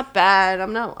good. I'm not bad.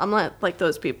 I'm not like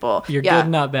those people. You're good,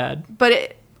 not bad.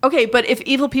 But but if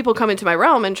evil people come into my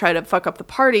realm and try to fuck up the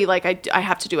party, like I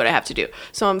have to do what I have to do.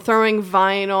 So I'm throwing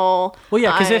vinyl. Well,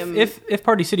 yeah, because if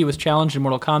Party City was challenged in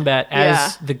Mortal Kombat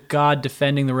as the god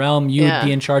defending the realm, you would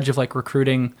be in charge of like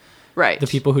recruiting the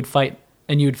people who'd fight,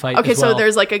 and you'd fight. Okay, as well. so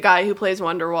there's like a guy who plays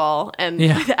Wonderwall, and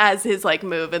as his like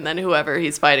move, and then whoever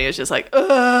he's fighting is just like,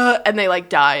 and they like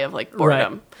die of like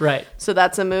boredom. Right. So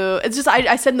that's a move. It's just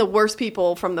I send the worst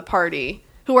people from the party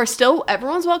who are still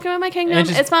everyone's welcome in my kingdom. And it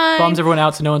just it's fine. bums everyone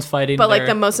out, so no one's fighting. But like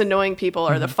the most annoying people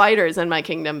are the fighters in my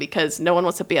kingdom because no one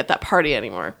wants to be at that party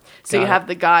anymore. So you have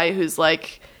the guy who's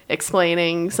like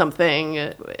explaining something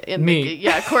in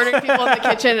cornering people in the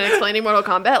kitchen and explaining Mortal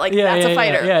Kombat. Like that's a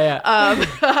fighter.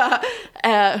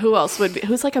 Who else would be?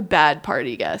 Who's like a bad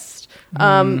party guest?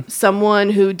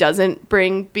 Someone who doesn't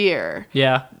bring beer.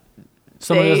 Yeah.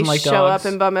 Someone who doesn't like dogs. Show up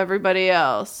and bum everybody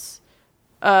else.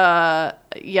 I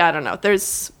don't know.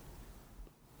 There's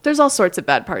all sorts of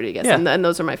bad party guests, and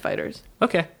those are my fighters.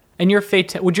 Okay. And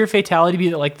would your fatality be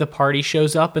that like the party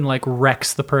shows up and like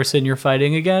wrecks the person you're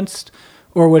fighting against,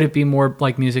 or would it be more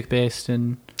like music based?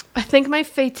 And I think my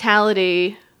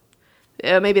fatality,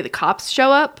 maybe the cops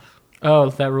show up. Oh,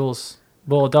 that rules.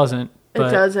 Well, it doesn't. But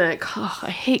it doesn't. Oh,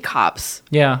 I hate cops.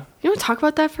 Yeah. You want to talk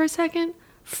about that for a second?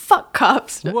 Fuck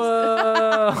cops.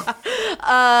 Whoa.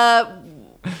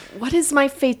 What is my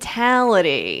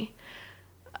fatality?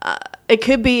 It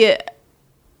could be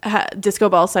disco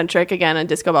ball centric again, and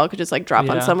disco ball could just like drop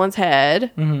on someone's head,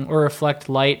 or reflect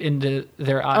light into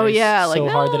their eyes. Oh yeah, so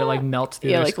hard that it like melts through.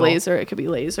 Yeah, their like skull. laser. It could be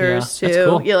lasers too. That's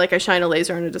cool. Yeah, like I shine a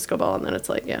laser on a disco ball, and then it's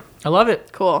like I love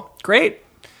it. Cool, great.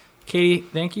 Katie,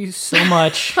 thank you so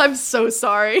much. I'm so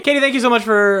sorry. Katie, thank you so much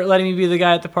for letting me be the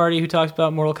guy at the party who talks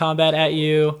about Mortal Kombat at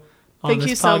you. Thank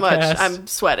you so much. I'm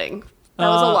sweating. That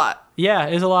was a lot. Yeah,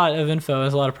 it was a lot of info. It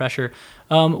was a lot of pressure.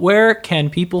 Where can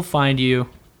people find you?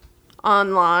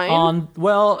 Online.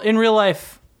 In real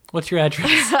life. What's your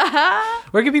address?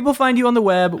 Where can people find you on the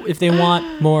web if they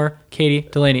want more Katie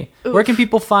Delaney? Oof. Where can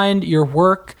people find your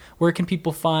work? Where can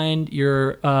people find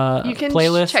your you can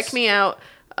playlists? Check me out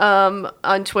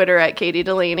on Twitter at Katie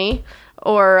Delaney.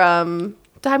 Or,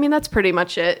 that's pretty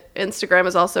much it. Instagram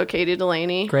is also Katie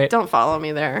Delaney. Great. Don't follow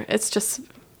me there. It's just,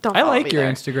 don't follow me I like your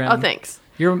there. Instagram. Oh, thanks.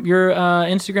 Your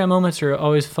Instagram moments are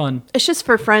always fun. It's just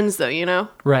for friends, though, you know?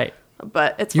 Right.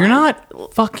 But it's You're fine.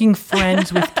 not fucking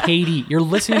friends with Katie. You're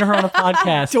listening to her on a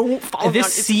podcast. Don't follow me on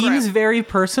This seems very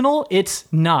personal.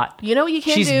 It's not. You know what you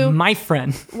can do? She's my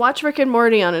friend. Watch Rick and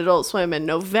Morty on Adult Swim in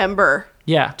November.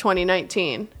 Yeah.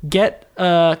 2019. Get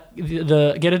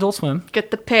get Adult Swim.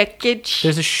 Get the package.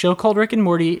 There's a show called Rick and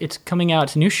Morty. It's coming out.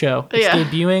 It's a new show. It's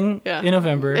debuting in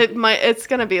November. It's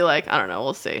gonna be like, I don't know.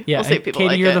 We'll see. Yeah. We'll see if people Katie,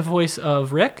 like you're it. the voice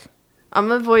of Rick. I'm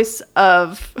the voice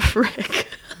of Rick.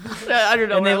 I don't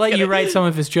know. And they let you write some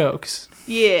of his jokes.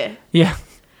 Yeah. Yeah.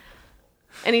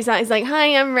 And he's like,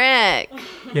 "Hi, I'm Rick.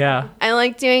 Yeah. I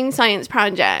like doing science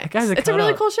projects. It's a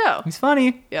really cool show. He's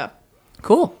funny. Yeah.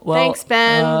 Cool. Well, thanks,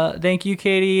 Ben. Thank you,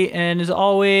 Katie. And as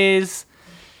always,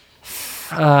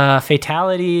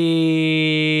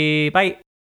 fatality. Bye.